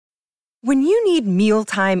When you need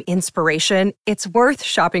mealtime inspiration, it's worth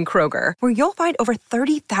shopping Kroger, where you'll find over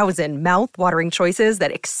 30,000 mouth-watering choices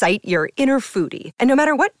that excite your inner foodie. And no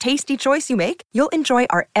matter what tasty choice you make, you'll enjoy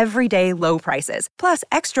our everyday low prices, plus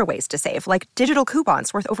extra ways to save, like digital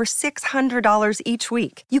coupons worth over $600 each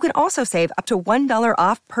week. You can also save up to $1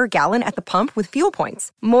 off per gallon at the pump with fuel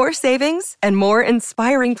points. More savings and more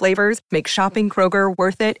inspiring flavors make shopping Kroger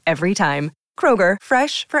worth it every time. Kroger,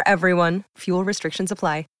 fresh for everyone. Fuel restrictions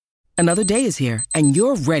apply. Another day is here, and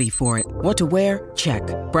you're ready for it. What to wear? Check.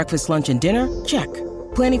 Breakfast, lunch, and dinner? Check.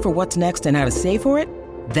 Planning for what's next and how to save for it?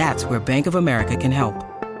 That's where Bank of America can help.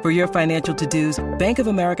 For your financial to-dos, Bank of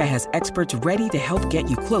America has experts ready to help get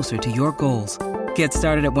you closer to your goals. Get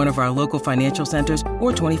started at one of our local financial centers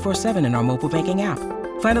or 24/7 in our mobile banking app.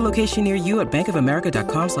 Find a location near you at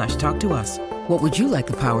bankofamerica.com/talktous. What would you like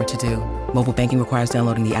the power to do? Mobile banking requires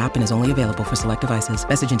downloading the app and is only available for select devices.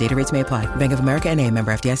 Message and data rates may apply. Bank of America N.A.,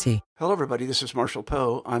 member FDIC. Hello, everybody. This is Marshall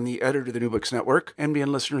Poe. I'm the editor of the New Books Network.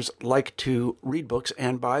 NBN listeners like to read books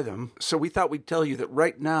and buy them. So we thought we'd tell you that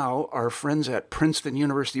right now, our friends at Princeton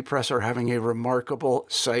University Press are having a remarkable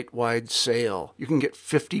site-wide sale. You can get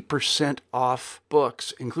 50% off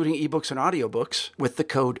books, including ebooks and audiobooks, with the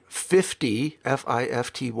code 50,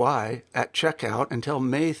 F-I-F-T-Y, at checkout until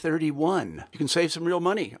May 31. You can save some real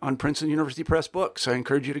money on Princeton University Press books. I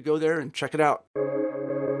encourage you to go there and check it out.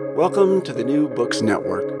 Welcome to the New Books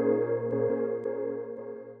Network.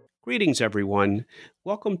 Greetings, everyone.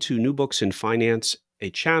 Welcome to New Books in Finance,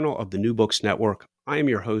 a channel of the New Books Network. I am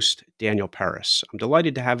your host, Daniel Paris. I'm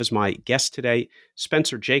delighted to have as my guest today,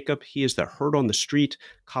 Spencer Jakab. He is the Heard on the Street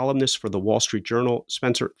columnist for the Wall Street Journal.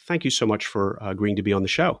 Spencer, thank you so much for agreeing to be on the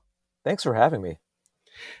show. Thanks for having me.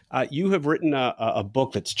 You have written a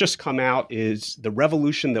book that's just come out, is The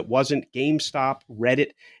Revolution That Wasn't: GameStop,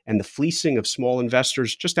 Reddit, and the Fleecing of Small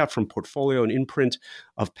Investors, just out from Portfolio and imprint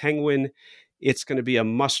of Penguin. It's going to be a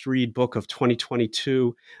must-read book of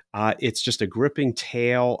 2022. It's just a gripping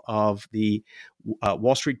tale of the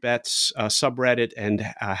Wall Street Bets subreddit and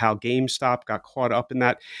how GameStop got caught up in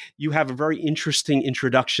that. You have a very interesting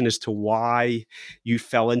introduction as to why you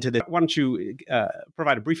fell into this. Why don't you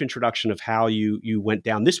provide a brief introduction of how you went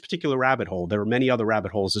down this particular rabbit hole? There are many other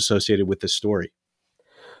rabbit holes associated with this story.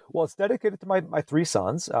 Well, it's dedicated to my three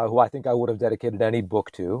sons, who I think I would have dedicated any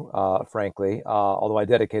book to, frankly, although I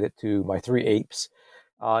dedicate it to my three apes.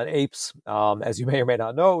 And apes, as you may or may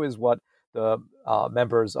not know, is what the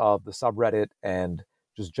members of the subreddit and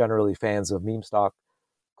just generally fans of meme stock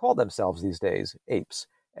call themselves these days, apes.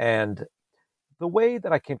 And the way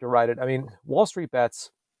that I came to write it, I mean, Wall Street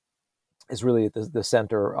Bets is really at the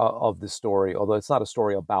center of the story, although it's not a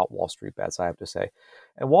story about Wall Street Bets, I have to say.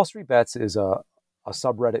 And Wall Street Bets is a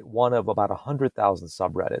subreddit, one of about 100,000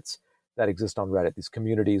 subreddits that exist on Reddit, these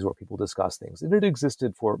communities where people discuss things. And it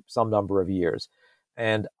existed for some number of years.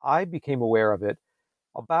 And I became aware of it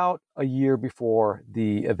about a year before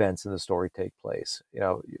the events in the story take place. You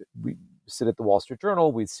know, we sit at the Wall Street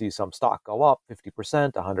Journal, we'd see some stock go up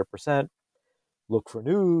 50%, 100%, look for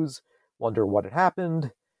news, wonder what had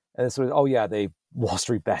happened. And sort of, oh yeah, Wall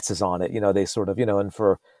Street Bets is on it. You know, they sort of, and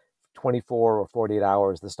for 24 or 48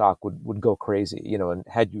 hours, the stock would go crazy, and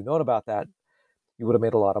had you known about that, you would have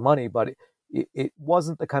made a lot of money, but it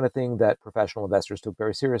wasn't the kind of thing that professional investors took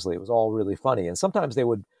very seriously. It was all really funny. And sometimes they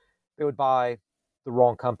would buy the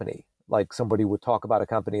wrong company. Like somebody would talk about a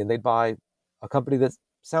company and they'd buy a company that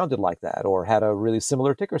sounded like that or had a really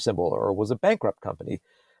similar ticker symbol or was a bankrupt company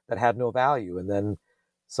that had no value. And then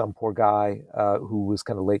some poor guy who was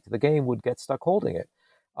kind of late to the game would get stuck holding it.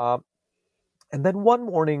 And then one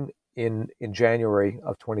morning in January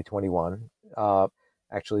of 2021,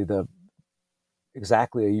 actually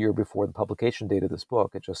exactly a year before the publication date of this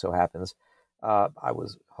book, it just so happens, I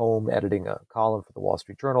was home editing a column for the Wall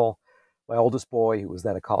Street Journal. My oldest boy, who was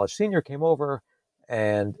then a college senior, came over,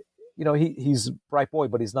 and he's a bright boy,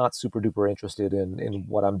 but he's not super duper interested in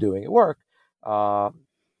what I'm doing at work.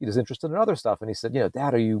 He was interested in other stuff, and he said,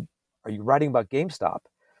 Dad, are you writing about GameStop?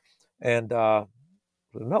 And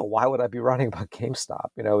no, why would I be writing about GameStop?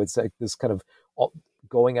 It's like this kind of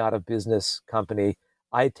going out of business company.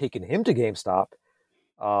 I had taken him to GameStop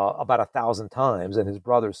about 1,000 times, and his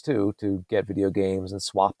brothers too, to get video games and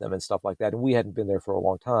swap them and stuff like that. And we hadn't been there for a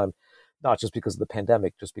long time, not just because of the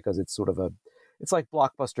pandemic, just because it's sort of it's like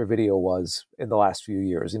Blockbuster Video was in the last few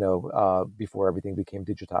years, before everything became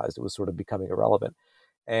digitized. It was sort of becoming irrelevant.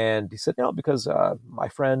 And he said, no, because my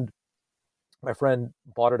friend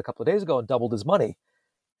bought it a couple of days ago and doubled his money.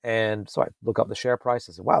 And so I look up the share price.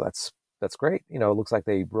 I said, wow, that's great. It looks like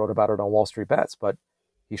they wrote about it on Wall Street Bets, but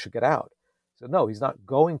he should get out. So no, he's not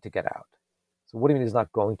going to get out. So what do you mean he's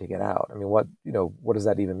not going to get out? I mean, what does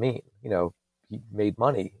that even mean? He made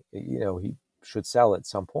money. He should sell at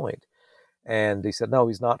some point. And he said, no,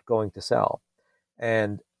 he's not going to sell.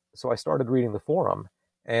 And so I started reading the forum,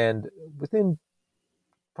 and within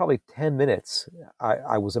probably 10 minutes,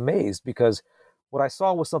 I was amazed, because what I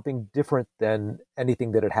saw was something different than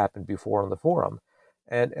anything that had happened before on the forum.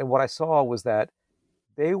 And what I saw was that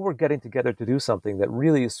they were getting together to do something that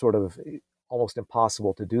really is sort of almost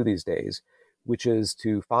impossible to do these days, which is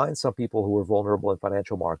to find some people who are vulnerable in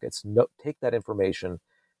financial markets, take that information,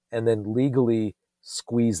 and then legally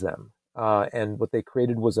squeeze them. And what they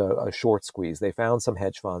created was a short squeeze. They found some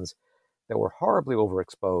hedge funds that were horribly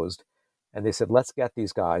overexposed, and they said, let's get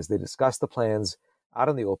these guys. They discussed the plans out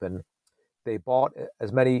in the open. They bought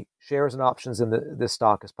as many shares and options in this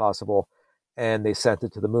stock as possible, and they sent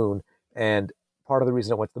it to the moon. And part of the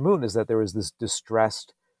reason it went to the moon is that there was this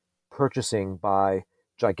distressed purchasing by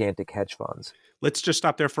gigantic hedge funds. Let's just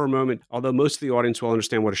stop there for a moment. Although most of the audience will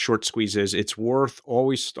understand what a short squeeze is, it's worth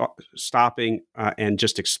always stopping and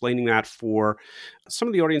just explaining that for some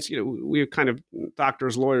of the audience. We have kind of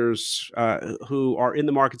doctors, lawyers who are in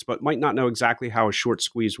the markets but might not know exactly how a short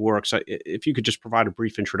squeeze works. If you could just provide a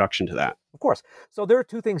brief introduction to that. Of course. So there are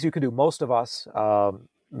two things you can do. Most of us,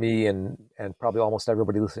 me and probably almost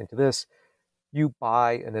everybody listening to this, you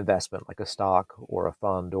buy an investment like a stock or a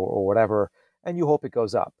fund or whatever, and you hope it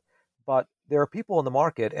goes up. But there are people in the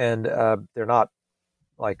market, and they're not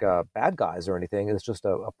like bad guys or anything. It's just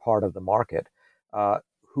a part of the market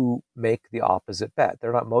who make the opposite bet.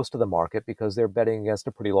 They're not most of the market because they're betting against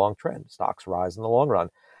a pretty long trend. Stocks rise in the long run.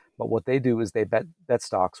 But what they do is they bet that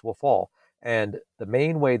stocks will fall. And the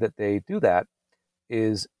main way that they do that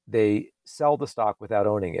is they sell the stock without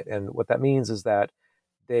owning it. And what that means is that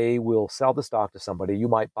they will sell the stock to somebody. You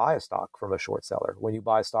might buy a stock from a short seller. When you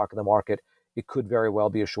buy a stock in the market, it could very well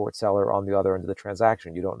be a short seller on the other end of the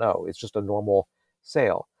transaction. You don't know. It's just a normal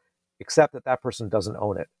sale, except that that person doesn't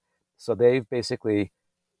own it. So they've basically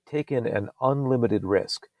taken an unlimited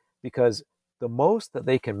risk, because the most that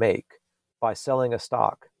they can make by selling a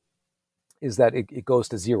stock is that it goes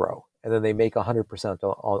to zero, and then they make 100%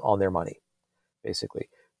 on their money, basically.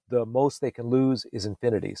 The most they can lose is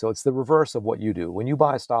infinity. So it's the reverse of what you do. When you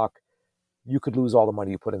buy a stock, you could lose all the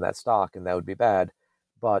money you put in that stock, and that would be bad,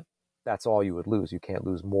 but that's all you would lose. You can't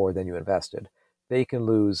lose more than you invested. They can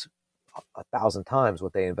lose 1,000 times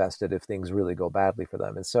what they invested if things really go badly for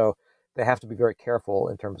them. And so they have to be very careful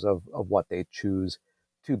in terms of what they choose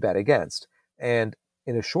to bet against. And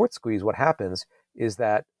in a short squeeze, what happens is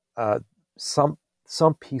that some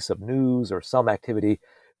piece of news or some activity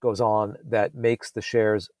goes on that makes the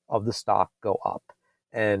shares of the stock go up,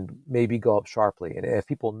 and maybe go up sharply. And if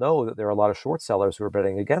people know that there are a lot of short sellers who are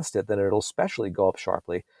betting against it, then it'll especially go up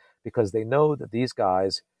sharply, because they know that these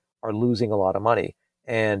guys are losing a lot of money.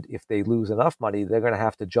 And if they lose enough money, they're going to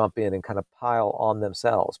have to jump in and kind of pile on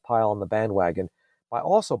themselves, pile on the bandwagon by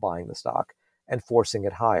also buying the stock and forcing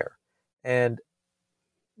it higher. And,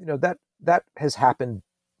 that has happened,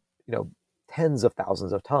 tens of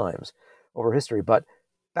thousands of times over history. But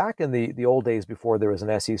back in the old days, before there was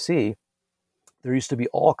an SEC, there used to be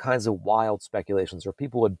all kinds of wild speculations where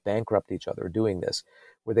people would bankrupt each other doing this,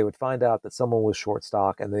 where they would find out that someone was short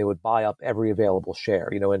stock and they would buy up every available share,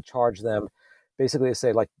 and charge them. Basically, they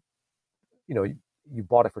say, you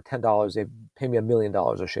bought it for $10, they pay me $1 million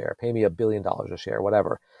a share, pay me $1 billion a share,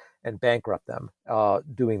 whatever, and bankrupt them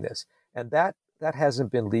doing this. And that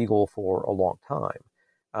hasn't been legal for a long time.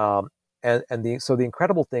 So the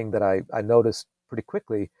incredible thing that I noticed pretty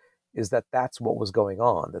quickly is that that's what was going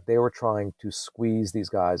on, that they were trying to squeeze these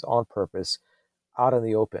guys on purpose out in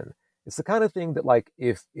the open. It's the kind of thing that, like,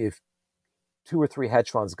 if 2 or 3 hedge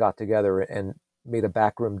funds got together and made a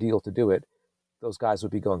backroom deal to do it, those guys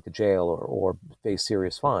would be going to jail or face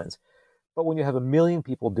serious fines. But when you have 1 million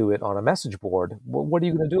people do it on a message board, what are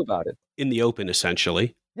you going to do about it? In the open,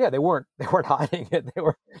 essentially. Yeah, they weren't hiding it.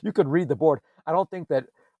 You could read the board. I don't think that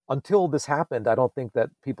until this happened, I don't think that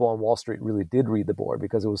people on Wall Street really did read the board,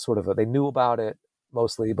 because it was sort of they knew about it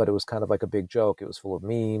mostly, but it was kind of like a big joke. It was full of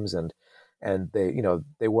memes, and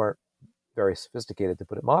they weren't very sophisticated, to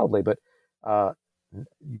put it mildly. But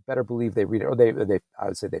you better believe they read it, or I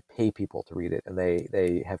would say they pay people to read it, and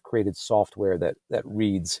they have created software that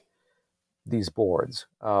reads these boards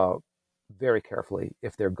very carefully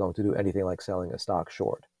if they're going to do anything like selling a stock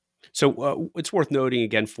short. So it's worth noting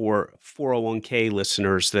again for 401k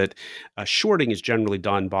listeners that shorting is generally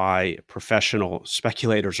done by professional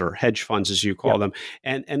speculators or hedge funds, as you call them,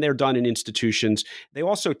 and they're done in institutions. They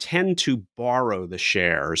also tend to borrow the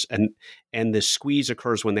shares, and the squeeze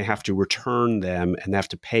occurs when they have to return them and they have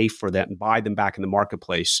to pay for them and buy them back in the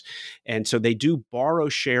marketplace. And so they do borrow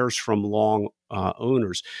shares from long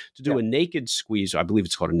owners. To do a naked squeeze, I believe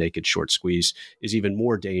it's called a naked short squeeze, is even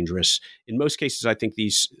more dangerous. In most cases, I think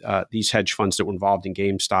these hedge funds that were involved in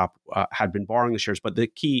GameStop had been borrowing the shares. But the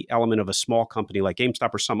key element of a small company like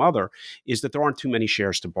GameStop or some other is that there aren't too many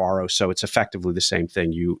shares to borrow. So it's effectively the same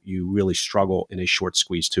thing. You really struggle in a short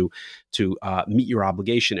squeeze to meet your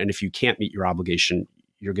obligation. And if you can't meet your obligation,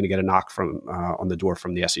 you're going to get a knock from on the door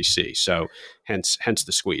from the SEC. So hence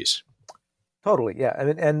the squeeze. Totally, yeah. I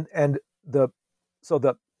mean, and the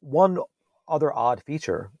one other odd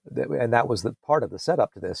feature, and that was the part of the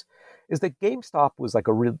setup to this, is that GameStop was like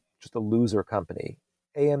just a loser company.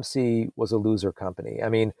 AMC was a loser company. I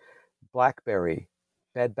mean, BlackBerry,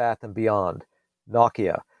 Bed Bath & Beyond,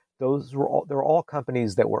 Nokia, they're all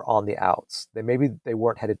companies that were on the outs. They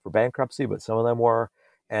weren't headed for bankruptcy, but some of them were,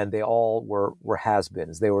 and they all were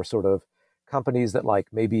has-beens. They were sort of companies that, like,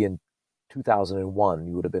 maybe in 2001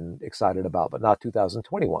 you would have been excited about, but not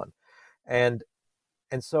 2021. And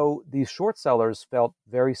so these short sellers felt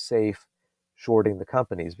very safe shorting the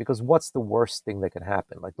companies, because what's the worst thing that can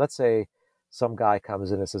happen? Like, let's say some guy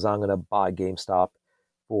comes in and says, I'm going to buy GameStop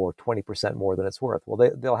for 20% more than it's worth.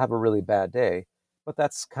 Well, they'll have a really bad day, but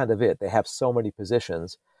that's kind of it. They have so many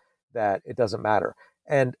positions that it doesn't matter.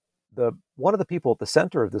 And one of the people at the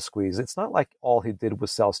center of the squeeze, it's not like all he did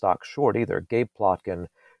was sell stock short either. Gabe Plotkin,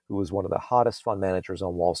 who was one of the hottest fund managers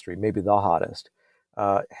on Wall Street, maybe the hottest,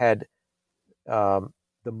 had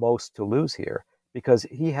the most to lose here, because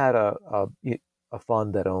he had a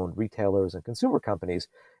fund that owned retailers and consumer companies.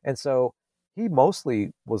 And so he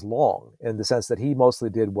mostly was long, in the sense that he mostly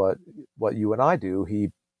did what you and I do. He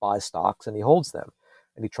buys stocks and he holds them,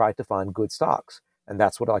 and he tried to find good stocks. And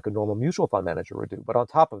that's what like a normal mutual fund manager would do. But on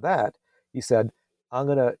top of that, he said, I'm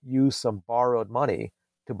going to use some borrowed money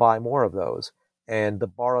to buy more of those. And the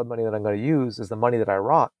borrowed money that I'm going to use is the money that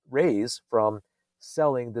I raise from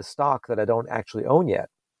selling the stock that I don't actually own yet.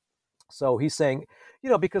 So he's saying,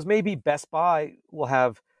 because maybe Best Buy will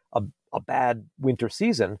have a bad winter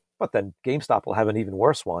season, but then GameStop will have an even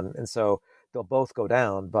worse one. And so they'll both go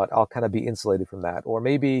down, but I'll kind of be insulated from that. Or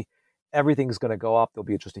maybe everything's going to go up. There'll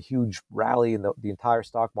be just a huge rally in the entire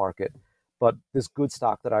stock market, but this good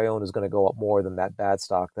stock that I own is going to go up more than that bad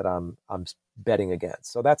stock that I'm betting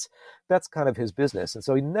against. So that's kind of his business. And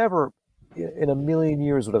so he never in a million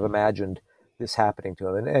years would have imagined this happening to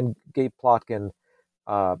him. And Gabe Plotkin,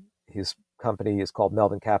 his company is called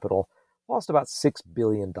Melvin Capital, lost about $6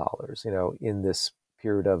 billion, in this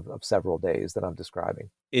period of several days that I'm describing.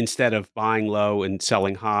 Instead of buying low and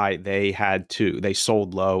selling high, they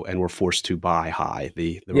sold low and were forced to buy high.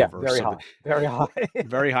 The reverse. Very high.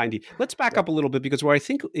 Very high indeed. Let's back up a little bit, because what I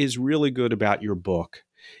think is really good about your book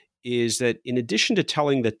is that in addition to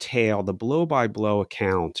telling the tale, the blow-by-blow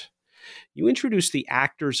account, you introduce the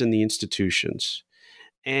actors and the institutions.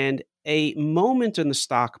 And a moment in the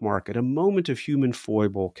stock market, a moment of human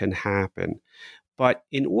foible can happen. But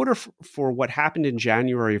in order for what happened in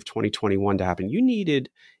January of 2021 to happen, you needed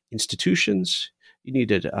institutions, you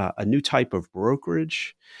needed a new type of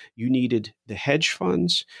brokerage, you needed the hedge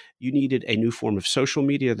funds, you needed a new form of social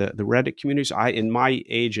media, the Reddit communities. In my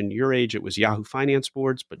age and your age, it was Yahoo Finance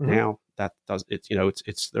boards, but now that does it.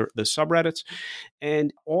 It's the subreddits,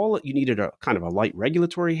 and all you needed a kind of a light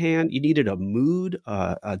regulatory hand. You needed a mood,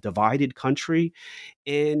 a divided country,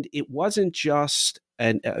 and it wasn't just.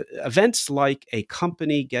 And events like a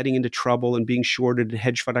company getting into trouble and being shorted and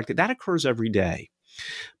hedge fund activity, that occurs every day.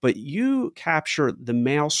 But you capture the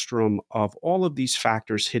maelstrom of all of these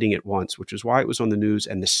factors hitting at once, which is why it was on the news,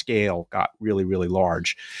 and the scale got really, really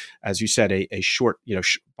large. As you said, a short,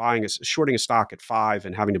 shorting a stock at 5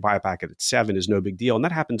 and having to buy it back at 7 is no big deal. And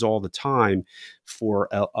that happens all the time for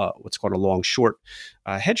what's called a long short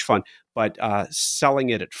hedge fund. But selling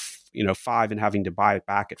it at 5 and having to buy it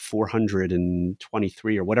back at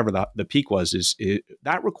 423 or whatever the peak was,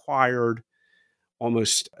 that required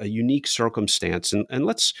almost a unique circumstance. And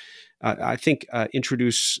let's, I think,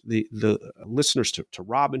 introduce the listeners to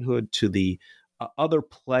Robinhood, to the other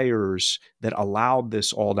players that allowed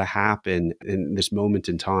this all to happen in this moment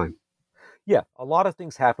in time. Yeah, a lot of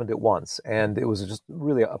things happened at once, and it was just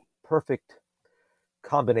really a perfect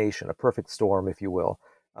combination, a perfect storm, if you will.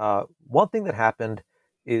 One thing that happened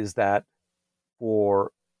is that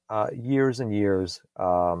for years and years,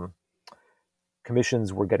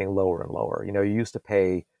 commissions were getting lower and lower. You used to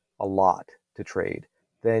pay a lot to trade.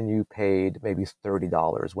 Then you paid maybe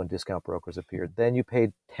 $30 when discount brokers appeared. Then you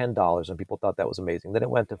paid $10 and people thought that was amazing. Then it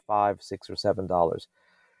went to $5, $6, or $7.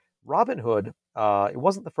 Robinhood, it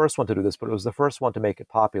wasn't the first one to do this, but it was the first one to make it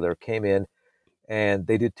popular, came in and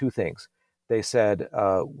they did two things. They said,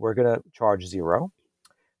 we're going to charge zero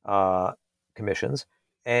commissions,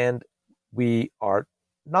 and we are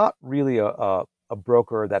not really a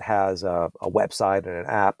broker that has a website and an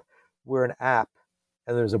app. We're an app,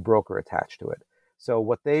 and there's a broker attached to it. So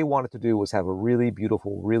what they wanted to do was have a really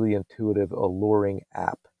beautiful, really intuitive, alluring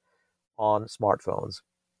app on smartphones.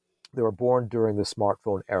 They were born during the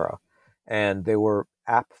smartphone era, and they were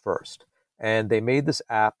app first. And they made this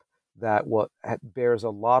app that bears a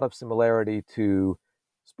lot of similarity to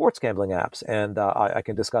sports gambling apps, and I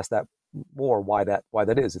can discuss that more why that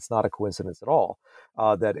is. It's not a coincidence at all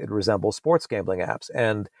that it resembles sports gambling apps,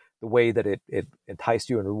 and the way that it enticed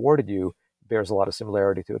you and rewarded you bears a lot of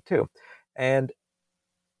similarity to it too. And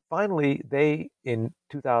finally, in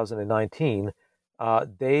 2019,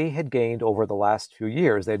 they had gained over the last few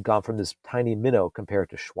years. They had gone from this tiny minnow compared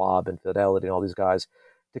to Schwab and Fidelity and all these guys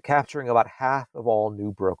to capturing about half of all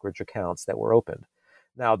new brokerage accounts that were opened.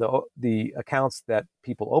 Now, the accounts that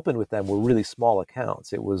people opened with them were really small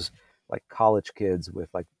accounts. It was like college kids with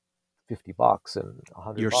like $50 and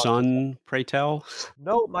 $100. Your son, pray tell?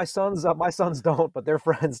 No, my sons don't, but their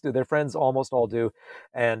friends do. Their friends almost all do.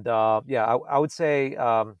 And I would say,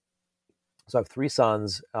 so I have three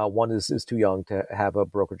sons. One is too young to have a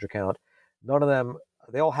brokerage account. None of them,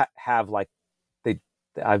 they all have like,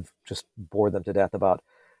 I've just bored them to death about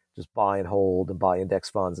just buy and hold and buy index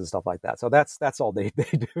funds and stuff like that. So that's all they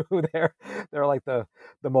do. They're like the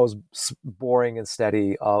most boring and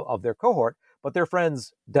steady of their cohort, but their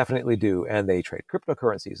friends definitely do. And they trade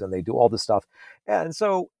cryptocurrencies and they do all this stuff. And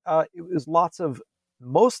so it was lots of,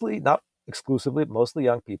 mostly, not exclusively, mostly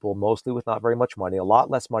young people, mostly with not very much money, a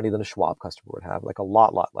lot less money than a Schwab customer would have, like a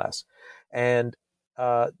lot less. And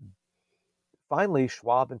finally,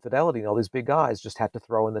 Schwab and Fidelity and all these big guys just had to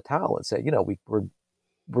throw in the towel and say,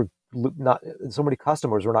 we're not, so many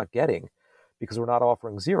customers we're not getting because we're not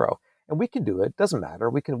offering zero. And we can do it. Doesn't matter.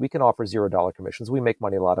 We can offer $0 commissions. We make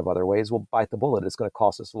money a lot of other ways. We'll bite the bullet. It's going to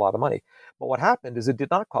cost us a lot of money. But what happened is it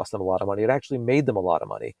did not cost them a lot of money. It actually made them a lot of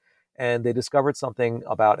money. And they discovered something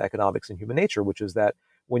about economics and human nature, which is that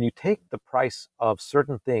when you take the price of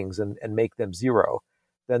certain things and make them zero,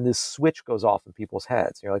 then this switch goes off in people's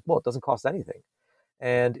heads. And you're like, well, it doesn't cost anything.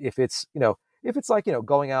 And if it's like,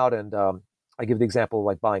 going out and, I give the example of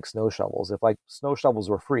like buying snow shovels. If like snow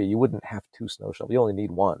shovels were free, you wouldn't have two snow shovels. You only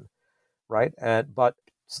need one, right? But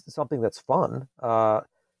something that's fun,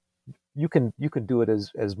 you can do it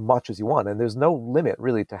as much as you want, and there's no limit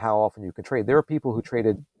really to how often you can trade. There are people who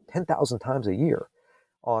traded 10,000 times a year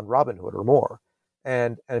on Robinhood or more,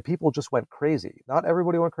 and people just went crazy. Not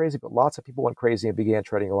everybody went crazy, but lots of people went crazy and began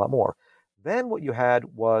trading a lot more. Then what you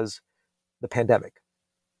had was the pandemic,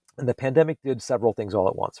 and the pandemic did several things all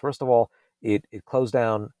at once. First of all, it closed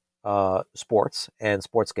down sports and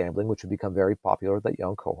sports gambling, which had become very popular with that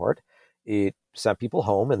young cohort. It sent people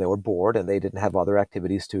home and they were bored and they didn't have other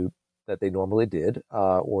activities that they normally did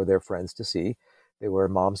or their friends to see. They were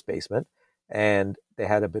in mom's basement and they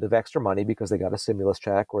had a bit of extra money because they got a stimulus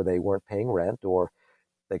check or they weren't paying rent or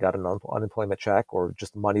they got an unemployment check or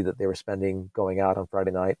just money that they were spending going out on Friday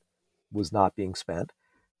night was not being spent.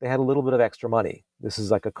 They had a little bit of extra money. This is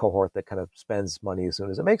like a cohort that kind of spends money as soon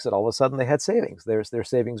as it makes it. All of a sudden, they had savings. Their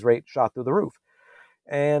savings rate shot through the roof.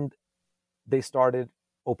 And they started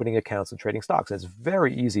opening accounts and trading stocks. It's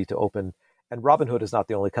very easy to open. And Robinhood is not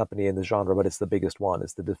the only company in the genre, but it's the biggest one.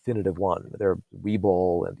 It's the definitive one. They're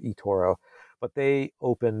Webull and eToro. But they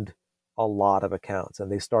opened a lot of accounts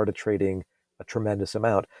and they started trading a tremendous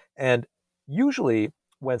amount. And usually,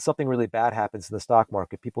 when something really bad happens in the stock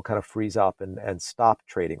market, people kind of freeze up and stop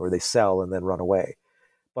trading or they sell and then run away.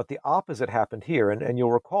 But the opposite happened here. And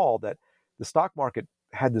you'll recall that the stock market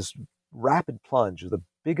had this rapid plunge, the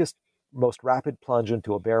biggest, most rapid plunge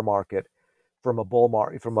into a bear market from a bull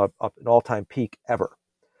market, from an all-time peak ever.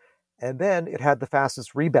 And then it had the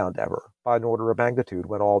fastest rebound ever by an order of magnitude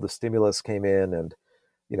when all the stimulus came in and,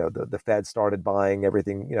 the Fed started buying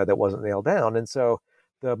everything, that wasn't nailed down. And so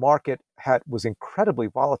the market was incredibly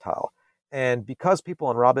volatile. And because people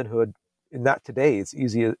on Robinhood, in that today, it's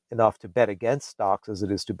easy enough to bet against stocks as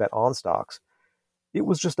it is to bet on stocks. It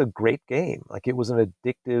was just a great game. Like it was an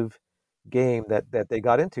addictive game that they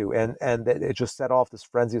got into. And that it just set off this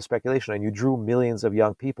frenzy of speculation. And you drew millions of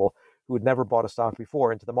young people who had never bought a stock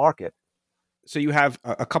before into the market. So you have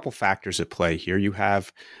a couple factors at play here. You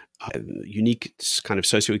have unique kind of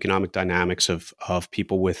socioeconomic dynamics of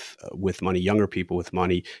people with money, younger people with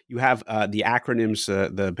money. You have the acronyms,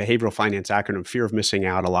 the behavioral finance acronym, fear of missing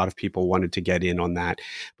out. A lot of people wanted to get in on that.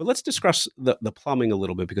 But let's discuss the plumbing a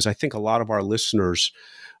little bit, because I think a lot of our listeners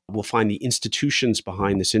will find the institutions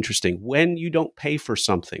behind this interesting. When you don't pay for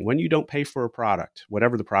something, when you don't pay for a product,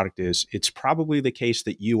 whatever the product is, it's probably the case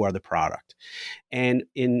that you are the product. And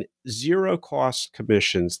in zero cost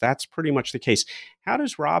commissions, that's pretty much the case. How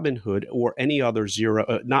does Robinhood or any other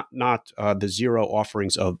not the zero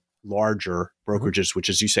offerings of larger brokerages, which,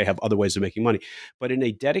 as you say, have other ways of making money, but in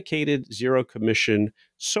a dedicated zero commission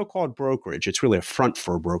so-called brokerage, it's really a front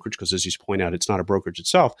for a brokerage, because as you point out, it's not a brokerage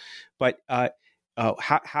itself, but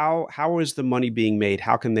how is the money being made?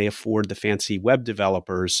 How can they afford the fancy web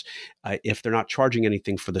developers if they're not charging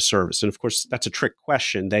anything for the service? And of course, that's a trick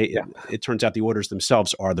question. It turns out the orders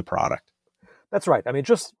themselves are the product. That's right. I mean,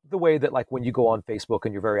 just the way that, like, when you go on Facebook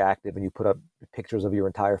and you're very active and you put up pictures of your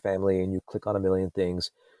entire family and you click on a million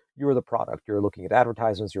things, you're the product. You're looking at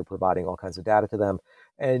advertisements, you're providing all kinds of data to them,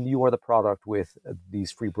 and you are the product with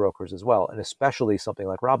these free brokers as well, and especially something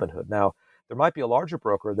like Robinhood. Now, there might be a larger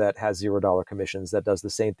broker that has $0 commissions that does the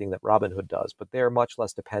same thing that Robinhood does, but they're much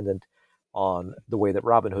less dependent on the way that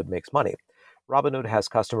Robinhood makes money. Robinhood has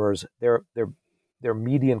customers, their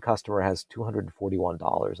median customer has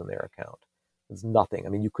 $241 in their account. It's nothing. I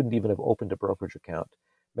mean, you couldn't even have opened a brokerage account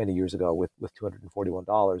many years ago with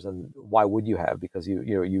 $241. And why would you have? Because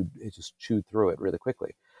you just chewed through it really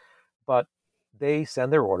quickly. But they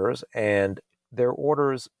send their orders, and their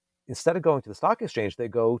orders, instead of going to the stock exchange, they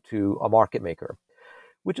go to a market maker,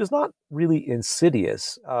 which is not really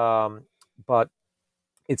insidious, but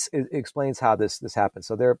it explains how this happens.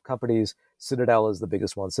 So their companies, Citadel is the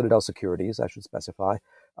biggest one. Citadel Securities, I should specify,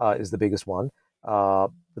 is the biggest one.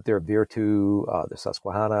 But there are Virtu, there's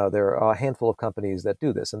Susquehanna. There are a handful of companies that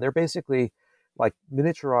do this, and they're basically like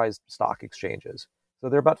miniaturized stock exchanges. So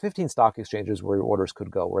there are about 15 stock exchanges where your orders could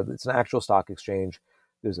go, where it's an actual stock exchange.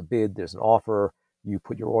 There's a bid, there's an offer. You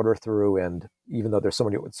put your order through, and even though there's so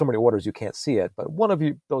many orders, you can't see it. But one of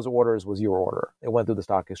those orders was your order. It went through the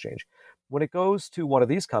stock exchange. When it goes to one of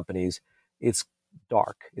these companies, it's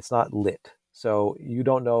dark. It's not lit. So you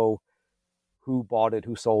don't know who bought it,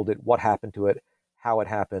 who sold it, what happened to it, how it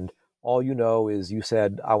happened. All you know is you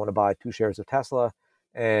said, I want to buy 2 shares of Tesla,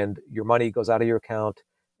 and your money goes out of your account,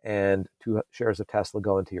 and 2 shares of Tesla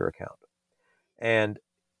go into your account. And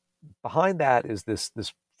behind that is this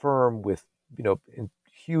firm with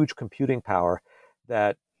huge computing power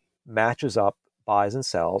that matches up, buys and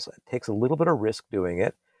sells, takes a little bit of risk doing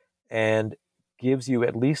it, and gives you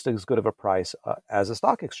at least as good of a price as a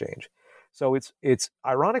stock exchange. So it's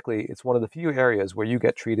ironically, it's one of the few areas where you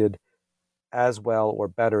get treated as well or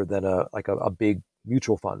better than a big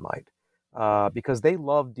mutual fund might, because they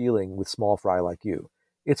love dealing with small fry like you.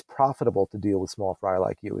 It's profitable to deal with small fry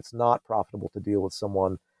like you. It's not profitable to deal with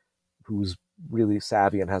someone who's really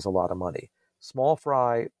savvy and has a lot of money. Small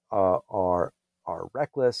fry are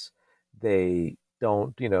reckless. They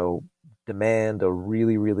don't, demand a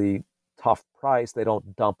really, really tough price. They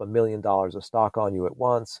don't dump $1 million of stock on you at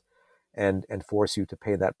once and force you to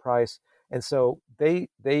pay that price. And so they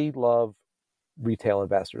love retail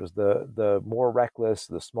investors. The more reckless,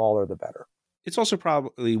 the smaller, the better. It's also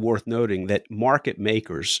probably worth noting that market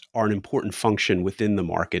makers are an important function within the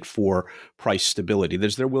market for price stability.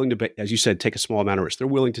 They're willing to, as you said, take a small amount of risk. They're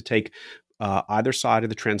willing to take either side of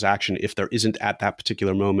the transaction if there isn't at that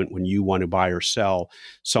particular moment when you want to buy or sell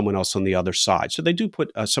someone else on the other side. So they do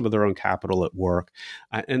put some of their own capital at work,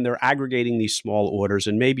 and they're aggregating these small orders,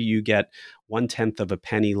 and maybe you get 1/10 of a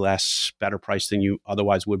penny less, better price than you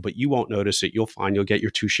otherwise would, but you won't notice it. You'll get your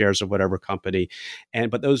 2 shares of whatever company,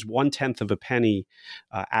 but those 1/10 of a penny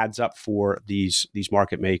adds up for these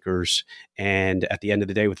market makers. And at the end of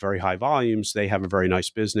the day, with very high volumes, they have a very nice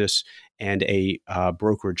business, and a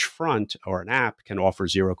brokerage front or an app can offer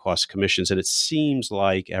zero cost commissions. And it seems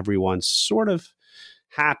like everyone's sort of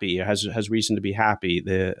happy, has reason to be happy.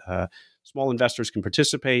 The small investors can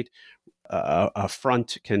participate. A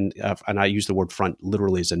front can, and I use the word front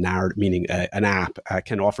literally as a narrative, meaning an app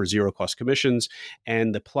can offer zero cost commissions,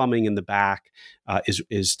 and the plumbing in the back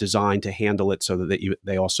is designed to handle it so that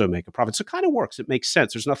they also make a profit. So it kind of works. It makes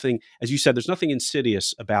sense. There's nothing, as you said, there's nothing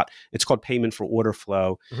insidious about. It's called payment for order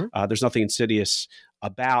flow. Mm-hmm. There's nothing insidious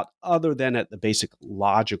about, other than at the basic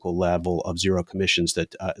logical level of zero commissions,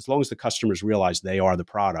 that as long as the customers realize they are the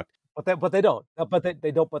product. But they don't. But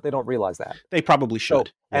they don't realize that. They probably should.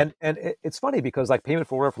 So, yeah. And it's funny because, like, payment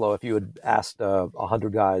for order flow, if you had asked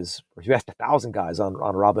 100 guys, or if you asked 1,000 guys on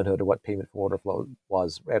Robinhood what payment for order flow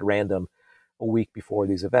was at random a week before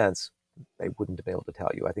these events, they wouldn't have been able to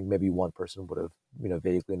tell you. I think maybe one person would have,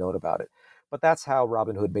 vaguely known about it. But that's how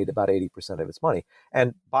Robinhood made about 80% of its money.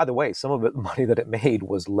 And by the way, some of the money that it made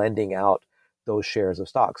was lending out those shares of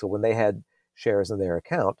stock. So when they had shares in their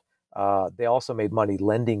account, they also made money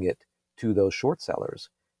lending it to those short sellers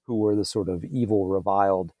who were the sort of evil,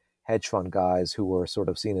 reviled hedge fund guys who were sort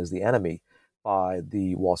of seen as the enemy by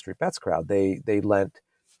the Wall Street Bets crowd. They lent,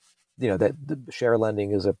 that the share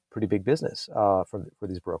lending is a pretty big business for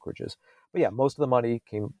these brokerages. But yeah, most of the money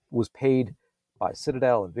was paid by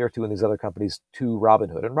Citadel and Virtu and these other companies to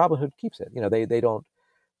Robinhood, and Robinhood keeps it. They don't.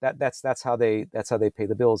 That's how they pay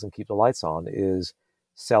the bills and keep the lights on, is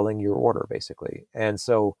selling your order basically. And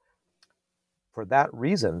so for that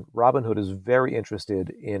reason, Robinhood is very interested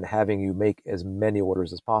in having you make as many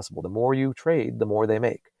orders as possible. The more you trade, the more they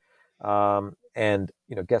make. And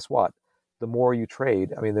guess what? The more you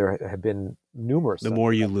trade, I mean, there have been numerous. The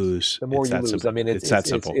more you lose. The more you lose. Simple. I mean, it's that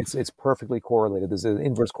simple. It's perfectly correlated. There's an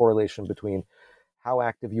inverse correlation between how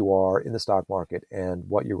active you are in the stock market and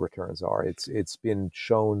what your returns are. It's been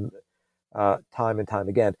shown time and time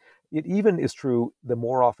again. It even is true, the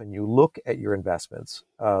more often you look at your investments,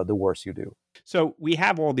 the worse you do. So we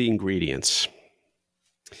have all the ingredients.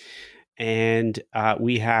 And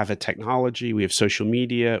we have a technology, we have social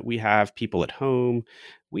media, we have people at home,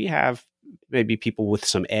 we have maybe people with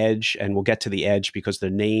some edge, and we'll get to the edge because their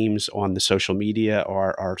names on the social media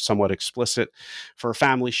are somewhat explicit for a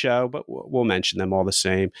family show, but we'll mention them all the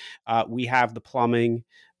same. We have the plumbing,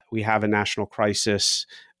 we have a national crisis,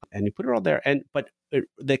 and you put it all there. But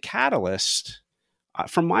the catalyst,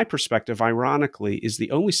 from my perspective, ironically, is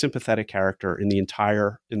the only sympathetic character in the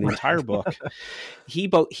entire book. He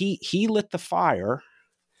lit the fire,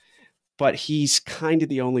 but he's kind of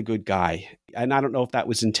the only good guy. And I don't know if that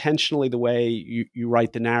was intentionally the way you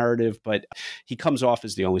write the narrative, but he comes off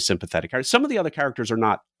as the only sympathetic character. Some of the other characters are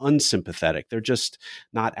not unsympathetic. They're just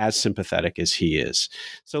not as sympathetic as he is.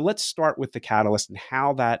 So let's start with the catalyst and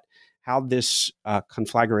how this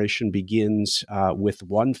conflagration begins with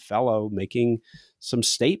one fellow making some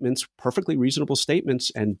statements, perfectly reasonable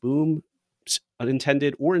statements, and boom,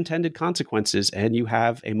 unintended or intended consequences, and you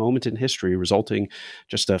have a moment in history resulting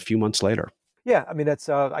just a few months later. Yeah, I mean, that's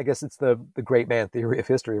I guess it's the great man theory of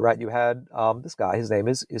history, right? You had this guy, his name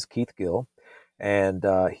is Keith Gill, and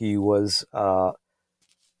he's still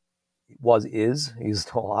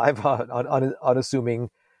alive, unassuming,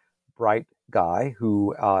 bright guy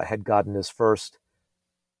who had gotten his first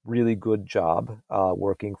really good job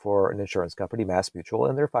working for an insurance company, MassMutual,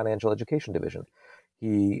 in their financial education division.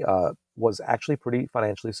 He was actually pretty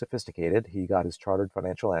financially sophisticated. He got his chartered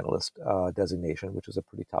financial analyst designation, which is a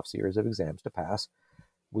pretty tough series of exams to pass,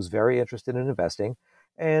 was very interested in investing.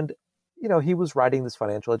 And, he was writing this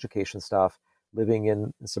financial education stuff, living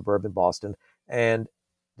in suburban Boston, and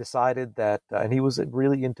decided that, and he was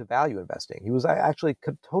really into value investing. He was actually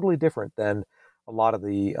totally different than a lot of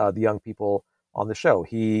the young people on the show.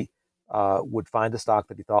 He would find a stock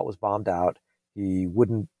that he thought was bombed out. He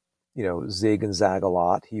wouldn't, zig and zag a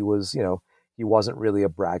lot. He was, he wasn't really a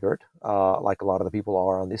braggart like a lot of the people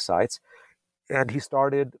are on these sites. And he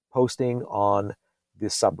started posting on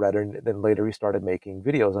this subreddit, and then later he started making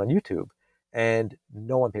videos on YouTube. And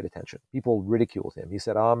no one paid attention. People ridiculed him. He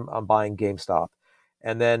said, I'm buying GameStop.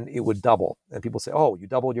 And then it would double. And people say, oh, you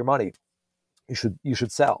doubled your money. You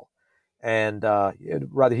should sell. And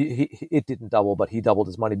it didn't double, but he doubled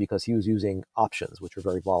his money because he was using options, which are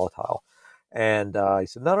very volatile. And he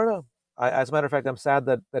said, no. As a matter of fact, I'm sad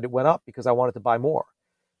that it went up because I wanted to buy more,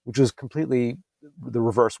 which was completely the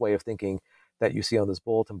reverse way of thinking that you see on this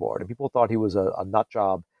bulletin board. And people thought he was a nut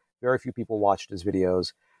job. Very few people watched his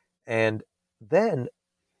videos. And then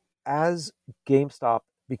as GameStop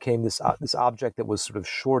became this object that was sort of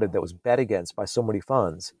shorted, that was bet against by so many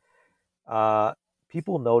funds,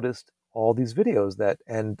 people noticed all these videos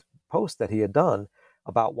and posts that he had done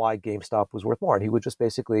about why GameStop was worth more. And he would just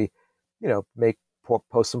basically,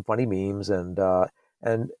 post some funny memes and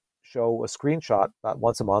show a screenshot about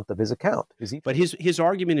once a month of his account. But his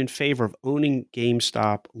argument in favor of owning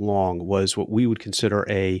GameStop long was what we would consider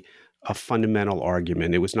a fundamental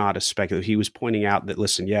argument. It was not a speculative. He was pointing out that,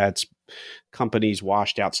 listen, it's companies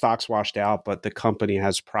washed out, stocks washed out, but the company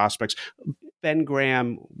has prospects. Ben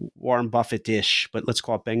Graham, Warren Buffett-ish, but let's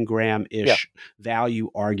call it Ben Graham-ish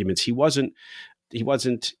value arguments. He wasn't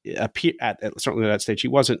certainly at that stage. He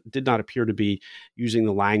did not appear to be using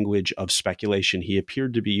the language of speculation. He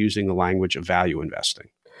appeared to be using the language of value investing.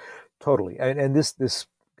 Totally, and this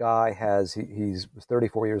guy he was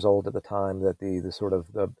 34 years old at the time that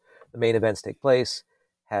the main events take place.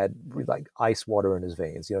 Had like ice water in his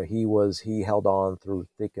veins. He held on through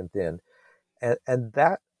thick and thin, and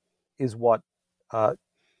that is what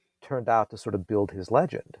turned out to sort of build his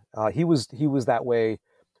legend. He was that way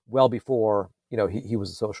well before he was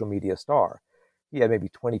a social media star. He had maybe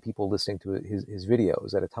 20 people listening to his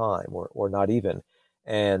videos at a time, or not even.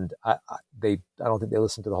 And I don't think they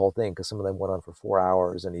listened to the whole thing because some of them went on for 4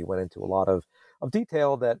 hours, and he went into a lot of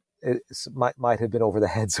detail that might have been over the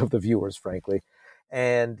heads of the viewers, frankly.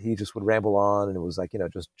 And he just would ramble on, and it was like,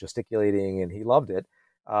 just gesticulating, and he loved it.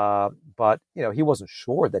 But he wasn't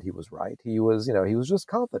sure that he was right. He was just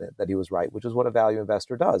confident that he was right, which is what a value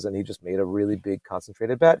investor does. And he just made a really big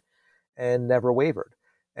concentrated bet and never wavered.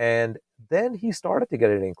 And then he started to get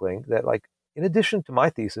an inkling that, like, in addition to my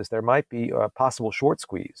thesis, there might be a possible short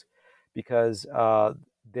squeeze, because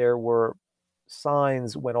there were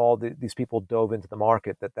signs when all these people dove into the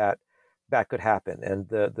market that could happen. And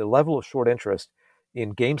the level of short interest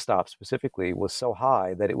in GameStop specifically was so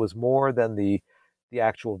high that it was more than the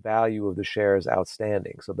actual value of the shares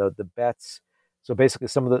outstanding. So the bets, so basically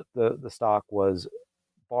some of the stock was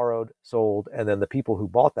borrowed, sold, and then the people who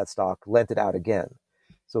bought that stock lent it out again.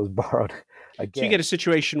 So it was borrowed again. So you get a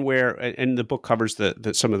situation where, and the book covers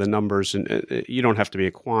the some of the numbers, and you don't have to be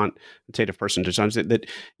a quantitative person to understand that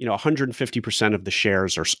 150% of the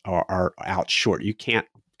shares are out short. You can't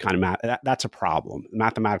kind of that's a problem.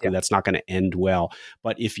 Mathematically, that's not going to end well.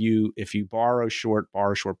 But if you borrow short,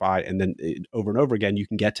 buy, and then over and over again, you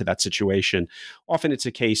can get to that situation. Often it's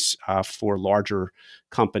a case for larger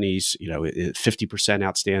companies. 50%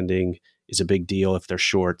 outstanding is a big deal if they're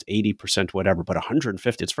short, 80%, whatever. But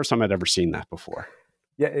 150, it's the first time I'd ever seen that before.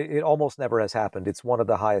 Yeah, it almost never has happened. It's one of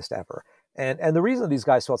the highest ever. And the reason these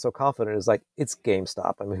guys felt so confident is, like, it's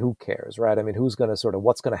GameStop. I mean, who cares, right? I mean, who's going to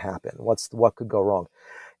what's going to happen? What could go wrong?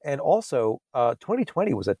 And also,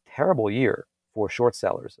 2020 was a terrible year for short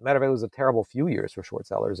sellers. As a matter of fact, it was a terrible few years for short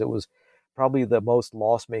sellers. It was probably the most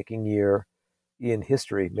loss-making year in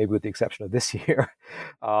history, maybe with the exception of this year,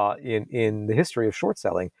 in the history of short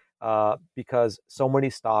selling, because so many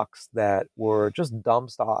stocks that were just dumb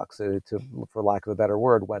stocks, for lack of a better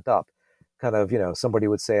word, went up. Kind of, somebody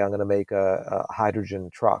would say, I'm going to make a hydrogen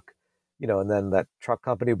truck, and then that truck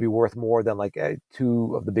company would be worth more than like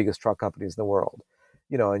two of the biggest truck companies in the world.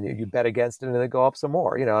 And you bet against it and they go up some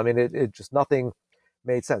more. I mean, it just, nothing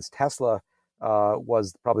made sense. Tesla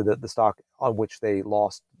was probably the stock on which they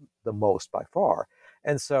lost the most by far.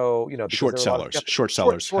 And so, short sellers,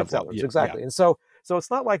 exactly. Yeah. And so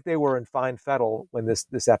it's not like they were in fine fettle when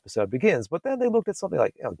this episode begins, but then they looked at something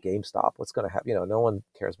like, GameStop. What's going to happen? No one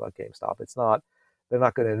cares about GameStop. They're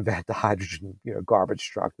not going to invent the hydrogen, garbage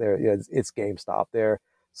truck. It's GameStop. They're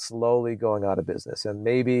slowly going out of business, and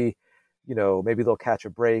maybe they'll catch a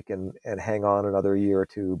break and hang on another year or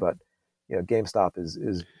two, but GameStop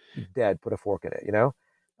is dead. Put a fork in it.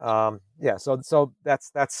 So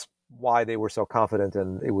that's why they were so confident,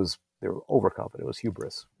 and they were overconfident. It was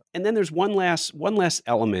hubris. And then there's one last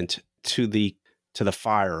element to the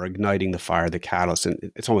fire, or igniting the fire, the catalyst,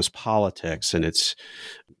 and it's almost politics, and it's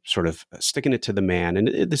sort of sticking it to the man.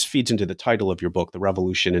 And this feeds into the title of your book, The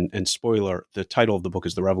Revolution, and spoiler, the title of the book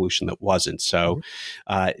is The Revolution That Wasn't. So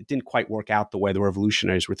it didn't quite work out the way the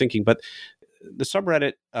revolutionaries were thinking, but the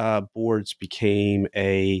subreddit boards became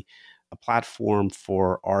a platform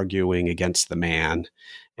for arguing against the man.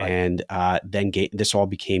 Right. And then this all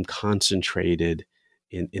became concentrated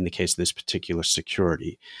in the case of this particular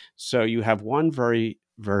security. So you have one very,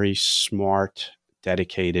 very smart,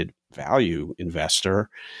 dedicated value investor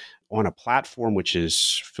on a platform which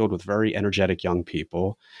is filled with very energetic young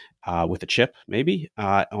people with a chip, maybe,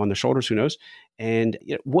 on their shoulders, who knows? And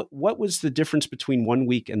what was the difference between 1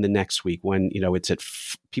 week and the next week when,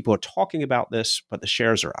 it's people are talking about this, but the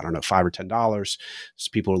shares are, I don't know, $5 or $10. So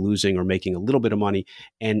people are losing or making a little bit of money.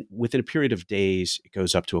 And within a period of days, it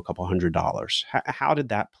goes up to a couple $100. How did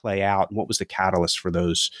that play out? And what was the catalyst for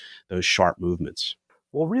those sharp movements?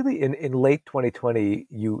 Well, really, in late 2020,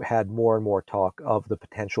 you had more and more talk of the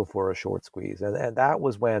potential for a short squeeze. And that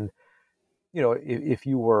was when, if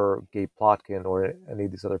you were Gabe Plotkin or any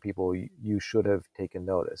of these other people, you should have taken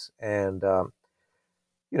notice. And,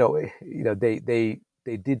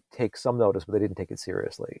 they did take some notice, but they didn't take it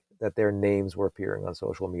seriously, that their names were appearing on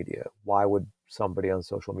social media. Why would somebody on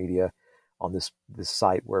social media on this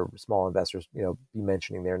site where small investors, be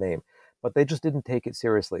mentioning their name? But they just didn't take it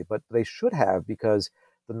seriously. But they should have, because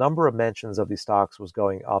the number of mentions of these stocks was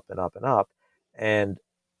going up and up and up. And,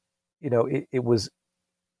 it was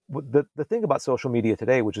the thing about social media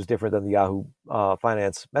today, which is different than the Yahoo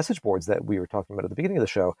Finance message boards that we were talking about at the beginning of the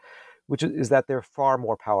show, which is that they're far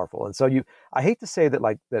more powerful. And so I hate to say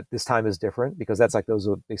that this time is different, because that's like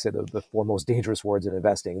they say the four most dangerous words in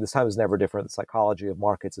investing. This time is never different. The psychology of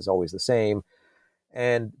markets is always the same.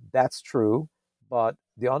 And that's true, but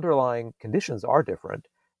the underlying conditions are different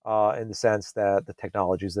in the sense that the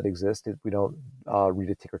technologies that exist, we don't read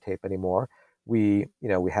a ticker tape anymore. We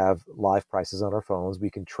have live prices on our phones. We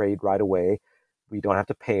can trade right away. We don't have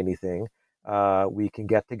to pay anything. We can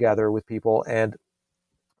get together with people. And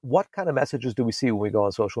what kind of messages do we see when we go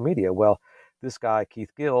on social media? Well, this guy,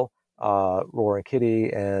 Keith Gill, Roaring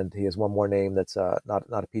Kitty, and he has one more name that's not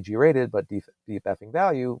a PG rated, but Deep Effing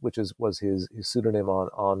Value, which was his pseudonym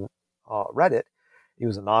on Reddit. He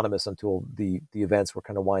was anonymous until the events were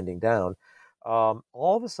kind of winding down. All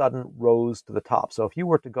of a sudden rose to the top. So if you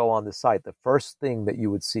were to go on this site, the first thing that you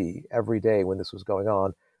would see every day when this was going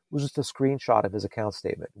on was just a screenshot of his account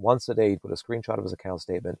statement. Once a day, he'd put a screenshot of his account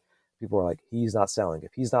statement. People were like, he's not selling.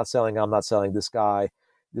 If he's not selling, I'm not selling. This guy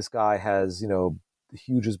has, the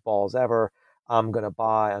hugest balls ever. I'm going to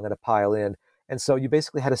buy, I'm going to pile in. And so you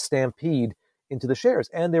basically had a stampede into the shares.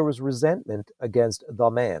 And there was resentment against the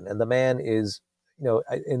man. And the man is,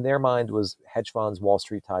 in their mind was hedge funds, Wall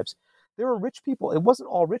Street types. There were rich people. It wasn't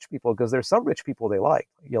all rich people, because there's some rich people they like.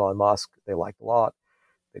 Elon Musk, they liked a lot.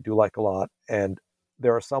 They do like a lot. And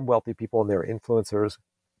there are some wealthy people and there are influencers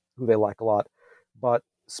who they like a lot. But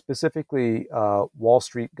specifically, Wall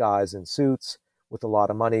Street guys in suits with a lot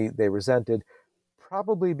of money, they resented,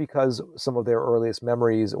 probably because some of their earliest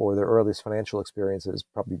memories or their earliest financial experiences,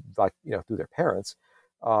 probably through their parents,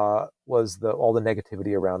 was all the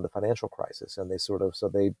negativity around the financial crisis, and they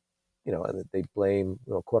blame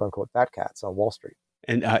quote unquote fat cats on Wall Street.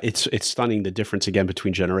 And it's stunning, the difference again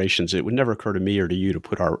between generations. It would never occur to me or to you to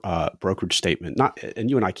put our brokerage statement, and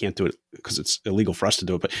you and I can't do it because it's illegal for us to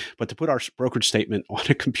do it, but to put our brokerage statement on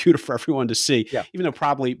a computer for everyone to see, even though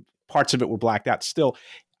probably parts of it were blacked out, still,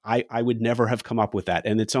 I would never have come up with that.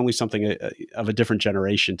 And it's only something of a different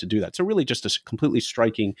generation to do that. So really just a completely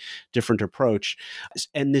striking different approach.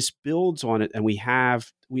 And this builds on it. And we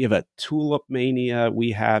have a Tulip Mania,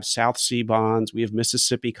 we have South Sea Bonds, we have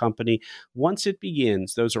Mississippi Company. Once it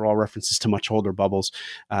begins, those are all references to much older bubbles.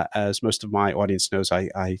 As most of my audience knows,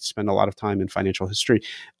 I spend a lot of time in financial history.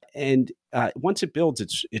 And once it builds,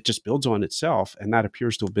 it just builds on itself. And that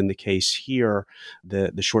appears to have been the case here.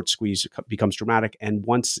 The short squeeze becomes dramatic. And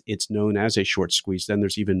once it's known as a short squeeze, then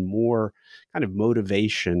there's even more kind of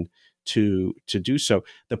motivation to do so.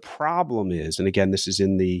 The problem is, and again, this is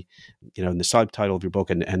in the subtitle of your book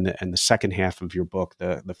and the second half of your book,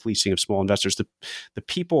 the fleecing of small investors, the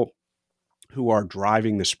people who are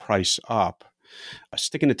driving this price up,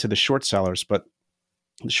 sticking it to the short sellers, but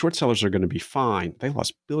the short sellers are going to be fine. They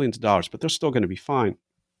lost billions of dollars, but they're still going to be fine.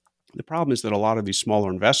 The problem is that a lot of these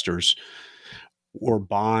smaller investors were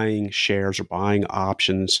buying shares or buying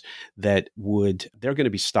options they're going to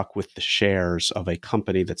be stuck with the shares of a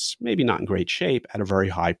company that's maybe not in great shape at a very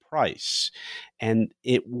high price. And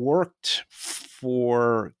it worked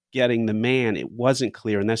for getting the man. It wasn't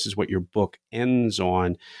clear, and this is what your book ends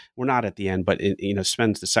on. We're not at the end, but it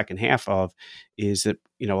spends the second half of, is that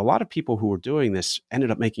a lot of people who were doing this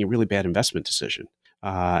ended up making a really bad investment decision.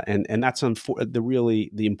 And that's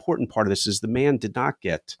the important part of this is the man did not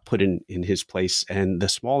get put in his place, and the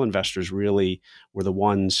small investors really were the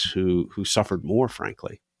ones who suffered more,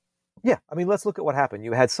 frankly. Yeah, I mean, let's look at what happened.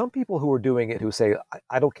 You had some people who were doing it who say,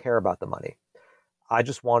 I don't care about the money. I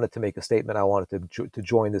just wanted to make a statement. I wanted to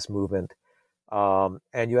join this movement.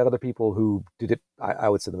 And you had other people who did it, I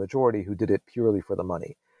would say the majority, who did it purely for the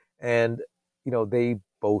money. And, they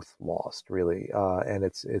both lost, really. And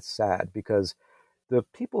it's sad because the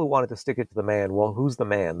people who wanted to stick it to the man, well, who's the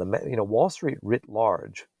man? Wall Street writ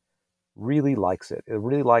large really likes it. It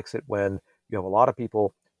really likes it when you have a lot of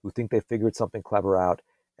people who think they figured something clever out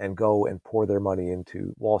and go and pour their money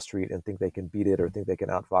into Wall Street and think they can beat it or think they can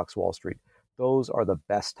outfox Wall Street. Those are the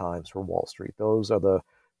best times for Wall Street. Those are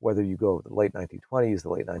whether you go the late 1920s, the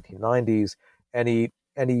late 1990s,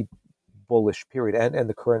 any bullish period and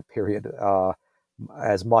the current period,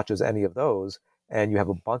 as much as any of those. And you have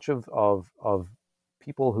a bunch of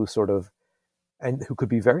people who and who could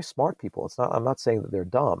be very smart people. I'm not saying that they're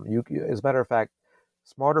dumb. As a matter of fact,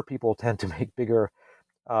 smarter people tend to make bigger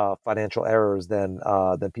financial errors than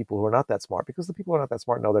people who are not that smart, because the people who are not that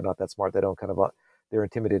smart know they're not that smart. They don't they're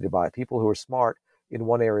intimidated by it. People who are smart in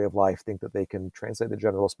one area of life think that they can translate the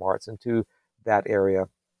general smarts into that area.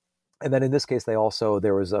 And then in this case, there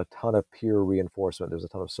was a ton of peer reinforcement. There's a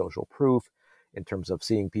ton of social proof in terms of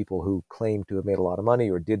seeing people who claimed to have made a lot of money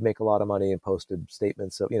or did make a lot of money and posted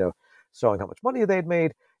statements of, showing how much money they'd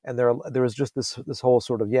made. And there was just this whole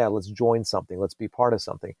sort of, let's join something, let's be part of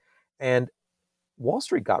something. And Wall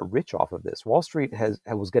Street got rich off of this. Wall Street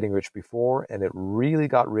was getting rich before, and it really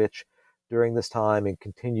got rich during this time and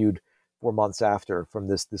continued for months after from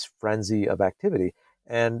this frenzy of activity.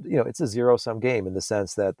 And it's a zero-sum game in the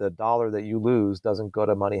sense that the dollar that you lose doesn't go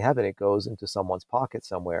to money heaven; it goes into someone's pocket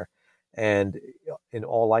somewhere. And in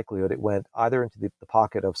all likelihood, it went either into the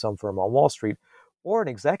pocket of some firm on Wall Street or an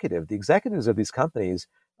executive. The executives of these companies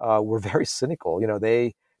were very cynical.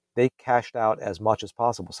 They cashed out as much as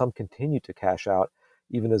possible. Some continue to cash out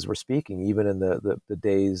even as we're speaking, even in the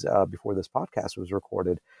days before this podcast was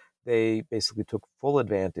recorded. They basically took full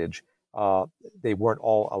advantage. They weren't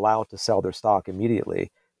all allowed to sell their stock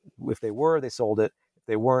immediately. If they were, they sold it. If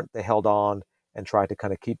they weren't, they held on and tried to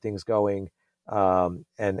kind of keep things going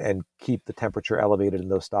and keep the temperature elevated in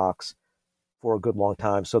those stocks for a good long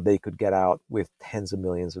time so they could get out with tens of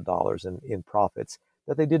millions of dollars in profits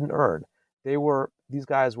that they didn't earn. These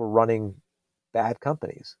guys were running bad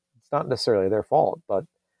companies. It's not necessarily their fault, but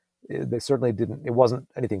they certainly didn't. It wasn't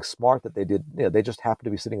anything smart that they did. They just happened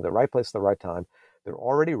to be sitting in the right place at the right time. They're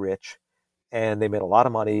already rich, and they made a lot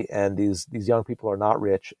of money. And these young people are not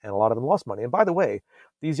rich, and a lot of them lost money. And by the way,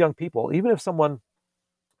 these young people, even if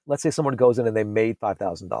let's say someone goes in and they made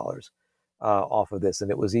 $5,000 off of this, and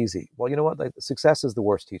it was easy. Well, you know what? Like, success is the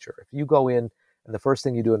worst teacher. If you go in and the first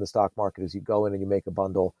thing you do in the stock market is you go in and you make a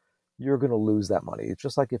bundle, you're going to lose that money. It's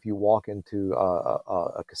just like if you walk into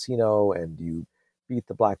a casino and you beat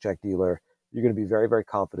the blackjack dealer, you're going to be very, very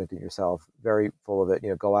confident in yourself, very full of it.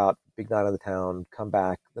 Go out, big night of the town, come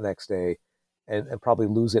back the next day, and probably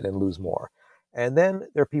lose it and lose more. And then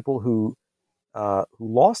there are people who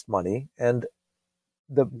lost money, and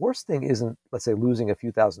the worst thing isn't, let's say, losing a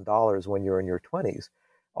few $1,000s when you're in your 20s,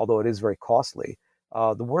 although it is very costly.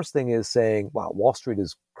 The worst thing is saying, wow, Wall Street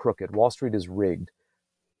is crooked. Wall Street is rigged.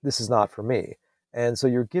 This is not for me. And so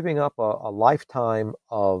you're giving up a lifetime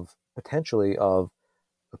of potentially of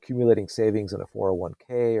accumulating savings in a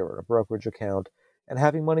 401k or a brokerage account and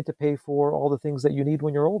having money to pay for all the things that you need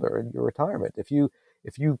when you're older in your retirement. If you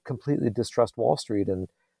completely distrust Wall Street and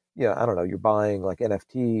I don't know, you're buying like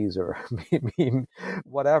NFTs or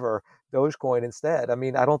whatever, Dogecoin instead. I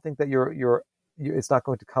mean, I don't think that it's not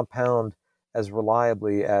going to compound as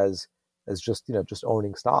reliably as just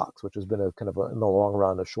owning stocks, which has been a kind of in the long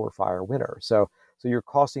run a surefire winner. So you're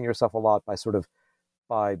costing yourself a lot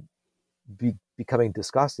by becoming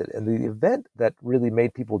disgusted. And the event that really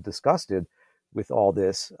made people disgusted with all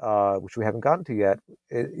this, which we haven't gotten to yet,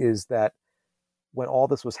 is that when all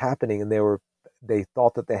this was happening and they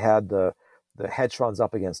thought that they had the hedge funds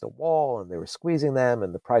up against a wall and they were squeezing them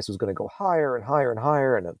and the price was going to go higher and higher and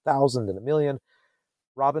higher and 1,000 and 1,000,000,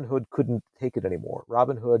 Robinhood couldn't take it anymore.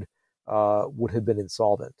 Robinhood would have been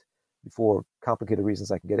insolvent for complicated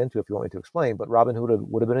reasons I can get into if you want me to explain, but Robinhood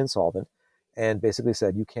would have been insolvent and basically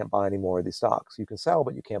said, you can't buy any more of these stocks. You can sell,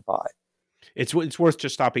 but you can't buy. It's worth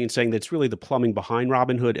just stopping and saying that it's really the plumbing behind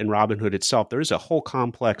Robinhood and Robinhood itself. There is a whole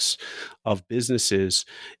complex of businesses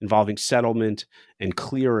involving settlement and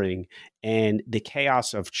clearing, and the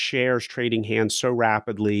chaos of shares trading hands so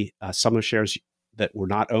rapidly, some of shares that were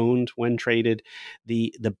not owned when traded.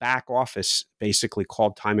 The back office basically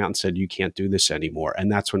called timeout and said, you can't do this anymore.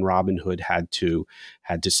 And that's when Robinhood had to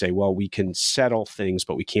say, well, we can settle things,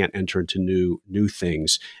 but we can't enter into new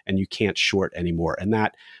things, and you can't short anymore. And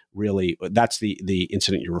that's the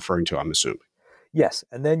incident you're referring to, I'm assuming. Yes.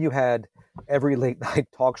 And then you had every late night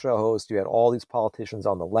talk show host, you had all these politicians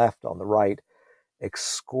on the left, on the right,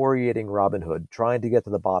 excoriating Robinhood, trying to get to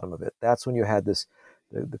the bottom of it. That's when you had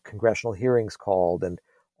the congressional hearings called and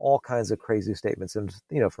all kinds of crazy statements. And,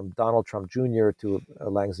 from Donald Trump Jr. to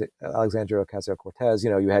Alexandria Ocasio-Cortez,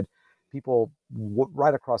 you had people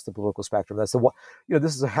right across the political spectrum. That's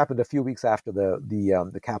this has happened a few weeks after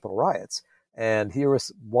the Capitol riots. And here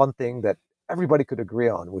was one thing that everybody could agree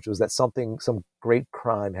on, which was that some great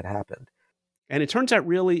crime had happened. And it turns out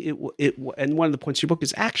really and one of the points of your book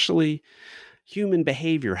is actually human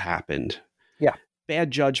behavior happened. Yeah.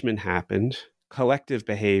 Bad judgment happened. Collective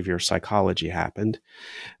behavior, psychology happened.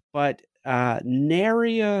 But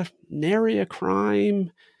nary a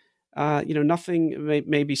crime, nothing,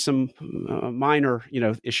 maybe some minor,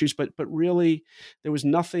 issues, but really there was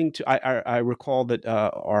nothing to, I recall that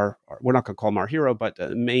we're not going to call him our hero, but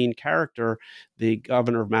the main character, the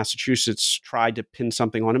governor of Massachusetts, tried to pin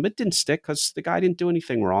something on him. It didn't stick because the guy didn't do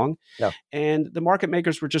anything wrong. No. And the market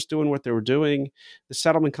makers were just doing what they were doing. The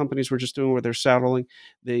settlement companies were just doing what they're settling.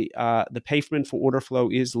 The payment for order flow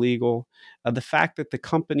is legal. The fact that the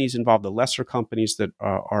companies involved, the lesser companies that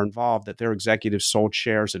are involved, that their executives sold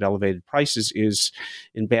shares at elevated elevated prices is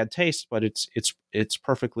in bad taste, but it's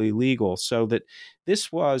perfectly legal. So that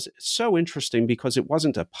this was so interesting because it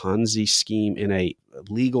wasn't a Ponzi scheme in a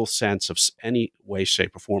legal sense of any way,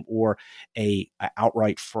 shape, or form, or a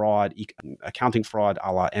outright fraud, accounting fraud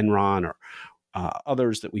a la Enron or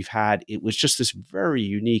others that we've had. It was just this very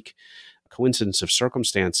unique coincidence of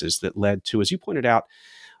circumstances that led to, as you pointed out,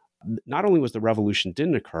 not only was the revolution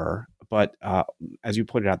didn't occur, but as you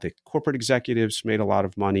pointed out, the corporate executives made a lot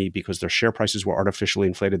of money because their share prices were artificially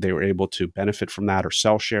inflated. They were able to benefit from that or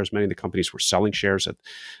sell shares. Many of the companies were selling shares at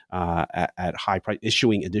high price,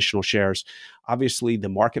 issuing additional shares. Obviously, the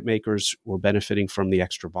market makers were benefiting from the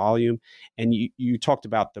extra volume. And you talked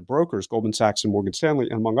about the brokers, Goldman Sachs and Morgan Stanley,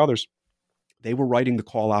 among others. They were writing the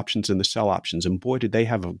call options and the sell options. And boy, did they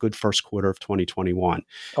have a good first quarter of 2021.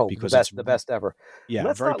 Oh, because the best ever.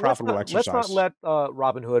 Yeah, very profitable exercise. Let's not let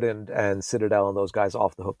Robinhood and Citadel and those guys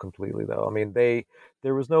off the hook completely, though. I mean,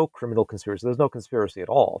 there was no criminal conspiracy. There's no conspiracy at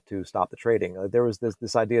all to stop the trading. There was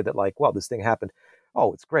this idea that, like, well, this thing happened.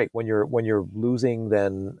 Oh, it's great. When you're losing,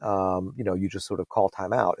 then you just sort of call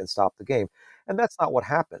timeout and stop the game. And that's not what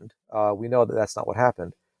happened. We know that that's not what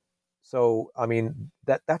happened. So, I mean,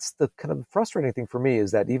 that's the kind of frustrating thing for me is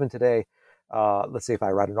that even today, let's say if I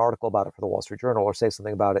write an article about it for the Wall Street Journal or say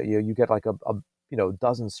something about it, you get like a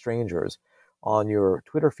dozen strangers on your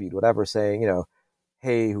Twitter feed, whatever, saying,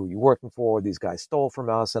 hey, who are you working for? These guys stole from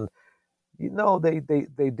us. And, they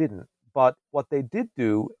didn't. But what they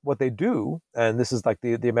do, and this is like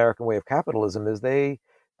the American way of capitalism, is they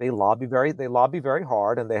lobby very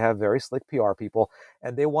hard, and they have very slick PR people,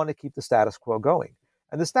 and they want to keep the status quo going.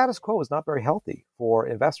 And the status quo is not very healthy for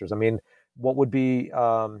investors. I mean, what would be,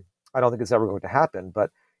 I don't think it's ever going to happen, but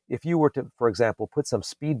if you were to, for example, put some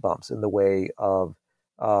speed bumps in the way of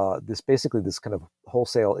this kind of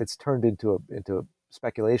wholesale, it's turned into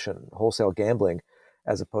speculation, wholesale gambling,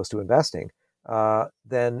 as opposed to investing,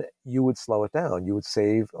 then you would slow it down. You would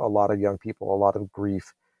save a lot of young people a lot of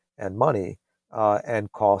grief and money,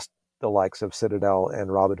 and cost the likes of Citadel and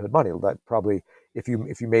Robinhood money. That probably, if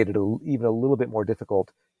you made it even a little bit more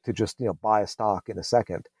difficult to just buy a stock in a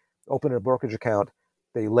second, open a brokerage account,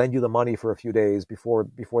 they lend you the money for a few days before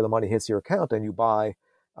the money hits your account, and you buy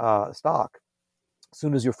stock. As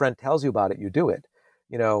soon as your friend tells you about it, you do it.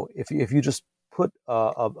 If you just put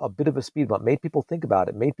a bit of a speed bump, made people think about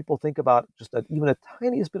it, made people think about just even a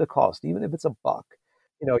tiniest bit of cost, even if it's $1,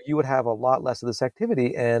 you would have a lot less of this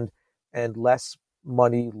activity and less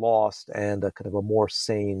money lost and a kind of a more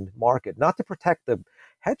sane market. Not to protect the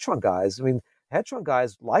hedge fund guys. I mean, hedge fund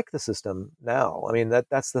guys like the system now. I mean,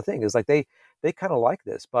 that's the thing, is like they kind of like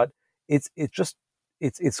this, but it's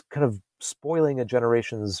kind of spoiling a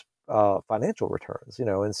generation's financial returns,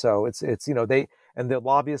 and so it's they and the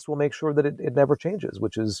lobbyists will make sure that it never changes,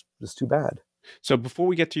 which is just too bad. So before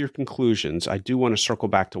we get to your conclusions, I do want to circle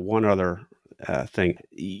back to one other thing.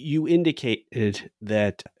 You indicated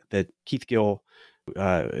that Keith Gill,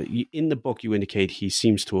 in the book, you indicate he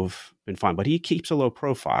seems to have been fine, but he keeps a low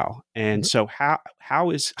profile. And so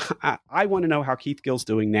how is, I want to know how Keith Gill's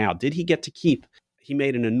doing now. Did he get to keep, he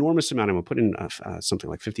made an enormous amount of money, put in something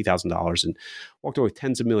like $50,000 and walked away with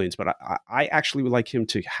tens of millions. But I actually would like him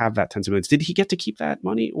to have that tens of millions. Did he get to keep that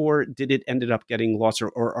money, or did it ended up getting lost?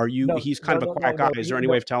 Or are you, he's kind of a quiet guy. Is there any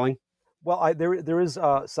way of telling? Well, there is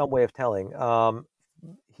some way of telling.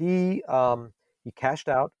 He cashed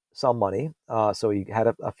out some money, so he had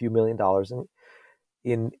a few $1,000,000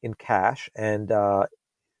 in cash, and about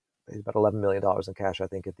 $11 million in cash, I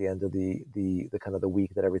think, at the end of the kind of the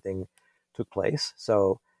week that everything took place.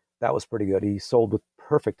 So that was pretty good. He sold with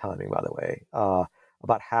perfect timing, by the way,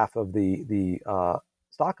 about half of the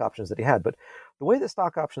stock options that he had. But the way that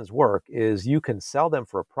stock options work is you can sell them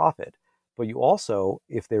for a profit, but you also,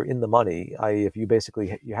 if they're in the money, i.e., if you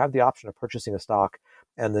have the option of purchasing a stock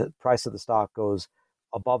and the price of the stock goes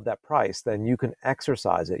above that price, then you can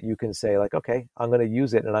exercise it. You can say, like, okay, I'm going to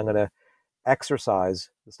use it and I'm going to exercise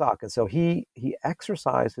the stock. And so he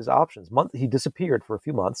exercised his options. He disappeared for a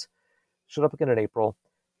few months, showed up again in April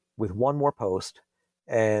with one more post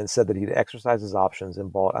and said that he'd exercised his options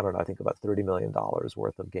and bought, I don't know, I think about $30 million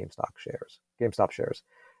worth of GameStop shares.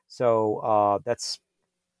 So that's,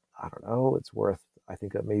 I don't know, it's worth, I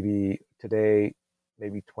think maybe today,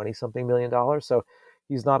 maybe 20 something $million. So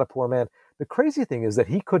he's not a poor man. The crazy thing is that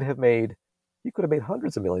he could have made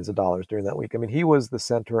hundreds of millions of dollars during that week. I mean, he was the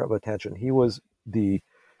center of attention. He was the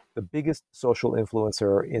biggest social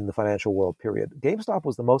influencer in the financial world, period. GameStop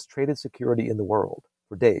was the most traded security in the world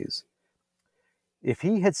for days. If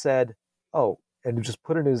he had said, oh, and just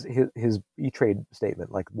put in his E-Trade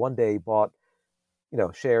statement, like one day bought,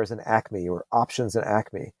 shares in Acme or options in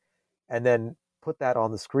Acme, and then put that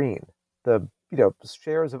on the screen, the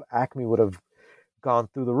shares of Acme would have gone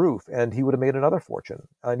through the roof, and he would have made another fortune,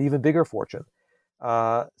 an even bigger fortune.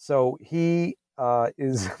 So he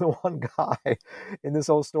is the one guy in this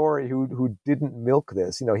whole story who didn't milk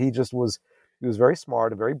this. He was very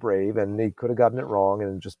smart and very brave, and he could have gotten it wrong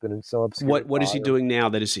and just been so obscure. What is he doing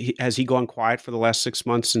now? Has he gone quiet for the last 6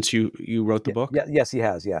 months since you wrote the book? Yeah, yes, he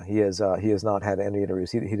has. Yeah, he has. He has not had any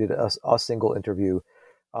interviews. He did a single interview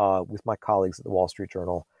with my colleagues at the Wall Street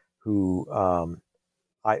Journal, who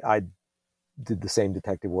I did the same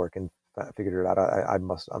detective work and figured it out.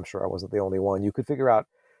 I'm sure I wasn't the only one. You could figure out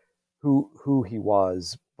who he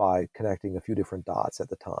was by connecting a few different dots at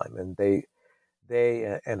the time, and they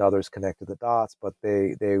and others connected the dots, but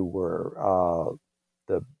they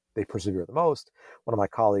persevered the most. One of my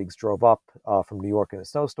colleagues drove up from New York in a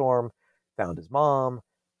snowstorm, found his mom,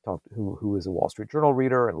 who is a Wall Street Journal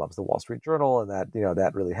reader and loves the Wall Street Journal, and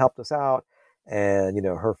that really helped us out. And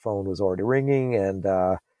her phone was already ringing, and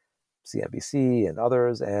CNBC and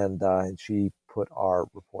others, and she put our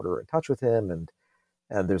reporter in touch with him,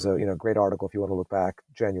 and there's a great article if you want to look back,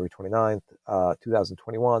 January 29th,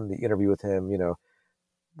 2021, the interview with him,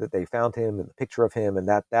 that they found him and the picture of him, and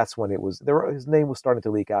that's when it was his name was starting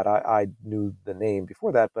to leak out. I knew the name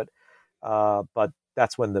before that, but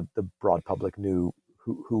that's when the broad public knew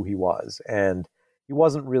who he was, and he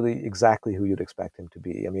wasn't really exactly who you'd expect him to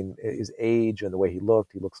be. I mean, his age and the way he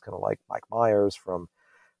looks kind of like Mike Myers from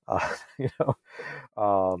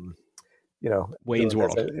Wayne's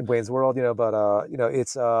World. Wayne's World, but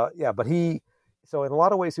it's but so in a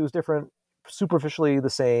lot of ways he was different, superficially the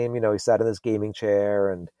same. He sat in this gaming chair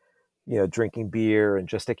and drinking beer and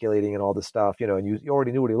gesticulating and all this stuff, and you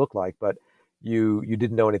already knew what he looked like, but you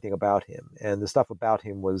didn't know anything about him, and the stuff about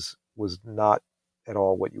him was not at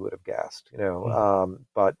all what you would have guessed,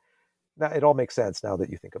 but now it all makes sense now that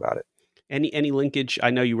you think about it. Any linkage? I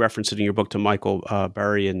know you referenced it in your book to Michael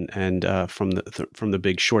Burry and from the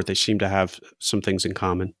Big Short. They seem to have some things in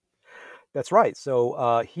common. That's right.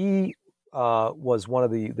 So he was one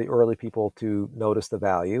of the early people to notice the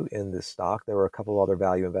value in this stock. There were a couple of other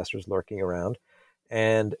value investors lurking around,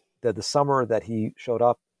 and the summer that he showed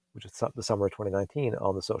up, which is the summer of 2019,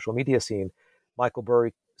 on the social media scene, Michael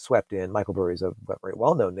Burry swept in. Michael Burry is a very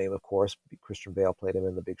well-known name, of course. Christian Bale played him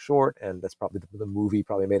in The Big Short, and that's probably the movie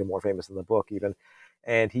probably made him more famous than the book even.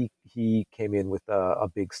 And he came in with a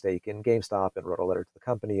big stake in GameStop and wrote a letter to the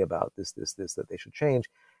company about this that they should change,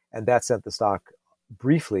 and that sent the stock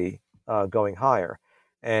briefly going higher.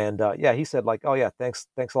 And he said like, oh yeah, thanks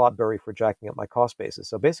a lot, Burry, for jacking up my cost basis.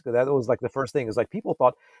 So basically, that was like the first thing. Is like people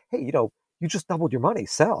thought, hey, you just doubled your money,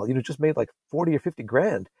 sell. Just made like 40 or 50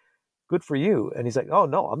 grand. Good for you. And he's like, oh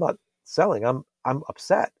no, I'm not selling. I'm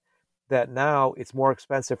upset that now it's more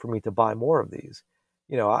expensive for me to buy more of these.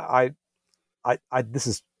 Which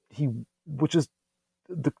is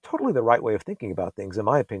totally the right way of thinking about things, in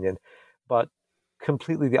my opinion, but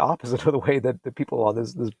completely the opposite of the way that the people on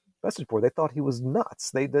this message board, they thought he was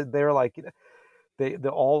nuts. They're like, they're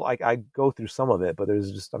all like, I go through some of it, but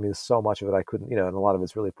there's just, there's so much of it I couldn't, and a lot of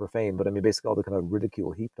it's really profane, but basically all the kind of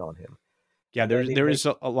ridicule heaped on him. Yeah, there is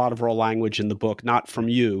a lot of raw language in the book, not from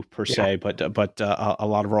you per se, but a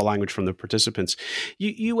lot of raw language from the participants.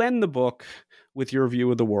 You end the book with your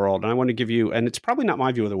view of the world, and I want to give you, and it's probably not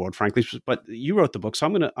my view of the world, frankly, but you wrote the book, so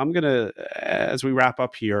I'm gonna as we wrap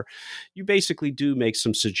up here, you basically do make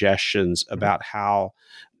some suggestions about how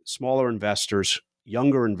smaller investors,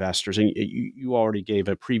 younger investors, and you already gave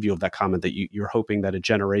a preview of that comment that you're hoping that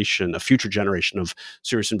a future generation of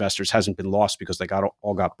serious investors hasn't been lost because they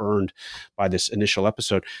all got burned by this initial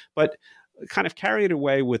episode. But kind of carry it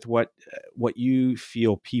away with what you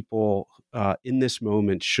feel people in this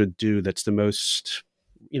moment should do. That's the most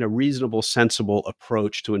reasonable, sensible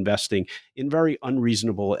approach to investing in very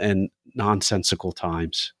unreasonable and nonsensical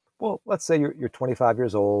times. Well, let's say you're 25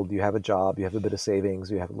 years old, you have a job, you have a bit of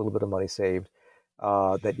savings, you have a little bit of money saved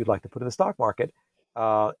that you'd like to put in the stock market,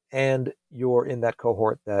 and you're in that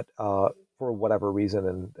cohort that, for whatever reason,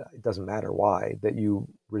 and it doesn't matter why, that you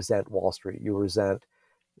resent Wall Street, you resent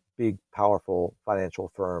big, powerful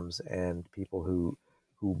financial firms and people who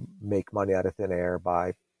make money out of thin air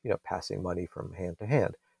by passing money from hand to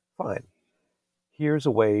hand. Fine. Here's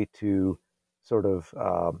a way to sort of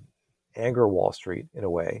anger Wall Street in a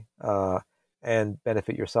way, and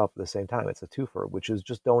benefit yourself at the same time. It's a twofer, which is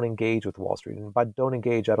just don't engage with Wall Street. And by don't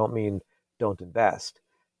engage, I don't mean don't invest.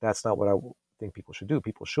 That's not what I think people should do.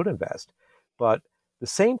 People should invest. But the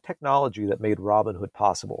same technology that made Robinhood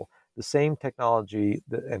possible, the same technology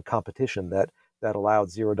and competition that allowed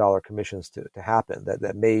 $0 commissions to happen,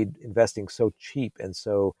 that made investing so cheap and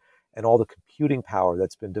all the computing power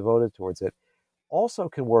that's been devoted towards it, also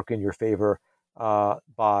can work in your favor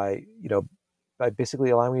by basically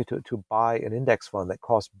allowing you to buy an index fund that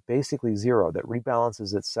costs basically zero, that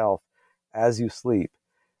rebalances itself as you sleep,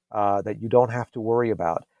 that you don't have to worry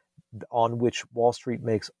about, on which Wall Street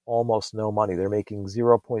makes almost no money. They're making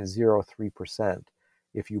 0.03%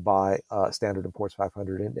 if you buy a Standard & Poor's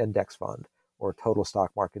 500 index fund or total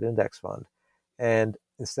stock market index fund. And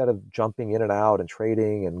instead of jumping in and out and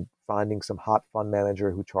trading and finding some hot fund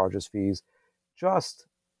manager who charges fees, just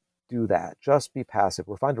do that. Just be passive.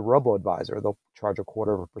 Or find a robo-advisor. They'll charge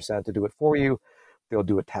 0.25% to do it for you. They'll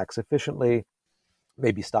do it tax efficiently,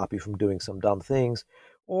 maybe stop you from doing some dumb things.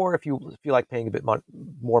 Or if you feel like paying a bit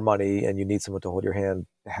more money and you need someone to hold your hand,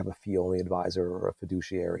 to have a fee-only advisor or a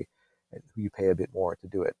fiduciary who you pay a bit more to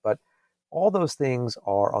do it. But all those things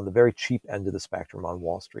are on the very cheap end of the spectrum on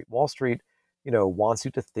Wall Street. Wall Street, wants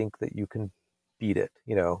you to think that you can beat it,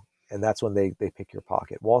 and that's when they pick your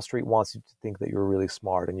pocket. Wall Street wants you to think that you're really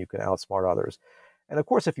smart and you can outsmart others. And of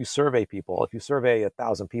course, if you survey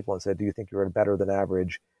 1,000 people and say, do you think you're a better than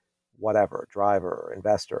average, whatever, driver,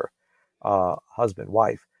 investor, husband,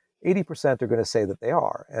 wife, 80% are going to say that they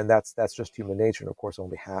are. And that's just human nature. And of course,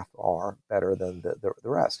 only half are better than the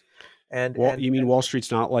rest. You mean Wall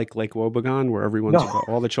Street's not like Lake Wobegon, where everyone's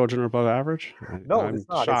all the children are above average? No, it's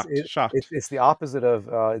not. Shocked. It's the opposite of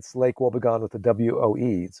it's Lake Wobegon with the WOE.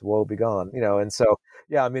 It's Wobegon, and so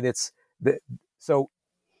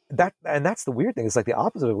that's the weird thing. It's like the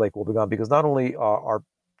opposite of Lake Wobegon, because not only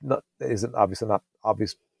is it obviously not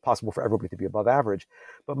possible for everybody to be above average,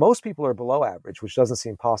 but most people are below average, which doesn't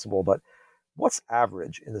seem possible. But what's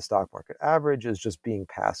average in the stock market? Average is just being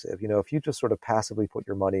passive. If you just sort of passively put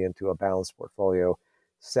your money into a balanced portfolio,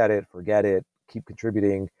 set it, forget it, keep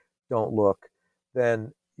contributing, don't look,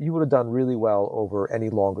 then you would have done really well over any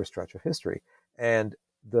longer stretch of history. And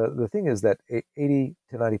the thing is that 80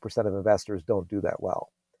 to 90% of investors don't do that well.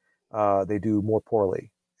 They do more poorly,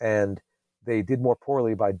 and they did more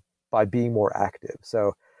poorly by being more active.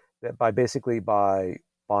 So that by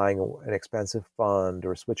buying an expensive fund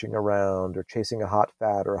or switching around or chasing a hot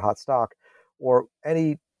fad or a hot stock, or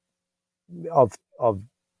any of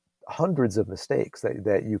hundreds of mistakes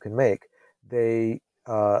that you can make, they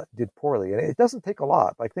did poorly. And it doesn't take a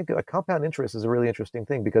lot. I think a compound interest is a really interesting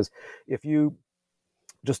thing, because if you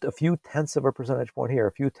just a few tenths of a percentage point here,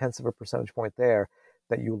 a few tenths of a percentage point there,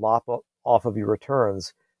 that you lop off of your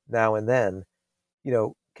returns now and then,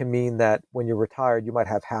 can mean that when you're retired, you might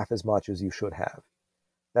have half as much as you should have.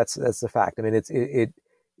 That's the fact. I mean,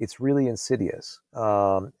 it's really insidious,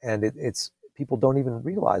 and it's people don't even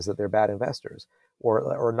realize that they're bad investors,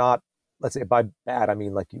 or not. Let's say by bad, I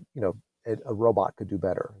mean like a robot could do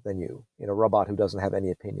better than you. A robot who doesn't have any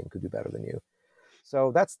opinion could do better than you.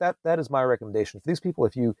 So that is my recommendation for these people.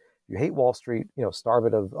 If you hate Wall Street, starve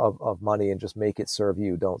it of money and just make it serve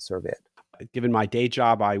you. Don't serve it. Given my day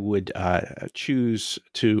job, I would choose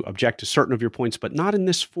to object to certain of your points, but not in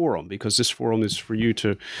this forum, because this forum is for you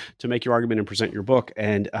to make your argument and present your book.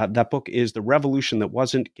 And that book is The Revolution That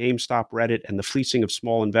Wasn't: GameStop, Reddit, and the Fleecing of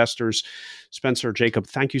Small Investors. Spencer, Jacob,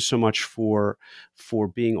 thank you so much for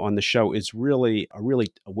being on the show. It's really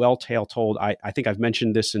a well tale told. I think I've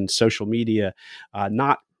mentioned this in social media,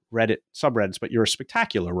 not Reddit subreddits, but you're a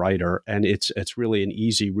spectacular writer, and it's really an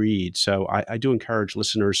easy read. So I do encourage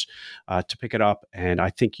listeners to pick it up, and I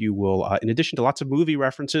think you will, in addition to lots of movie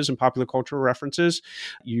references and popular cultural references,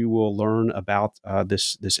 you will learn about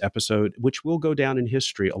this episode, which will go down in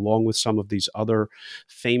history along with some of these other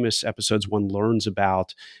famous episodes one learns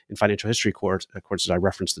about in financial history courses. I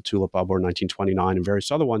referenced the Tulip Bubble in 1929 and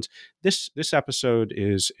various other ones. This episode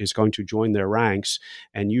is going to join their ranks,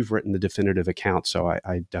 and you've written the definitive account. So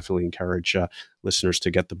I definitely encourage listeners to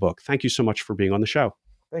get the book. Thank you so much for being on the show.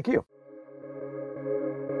 Thank you.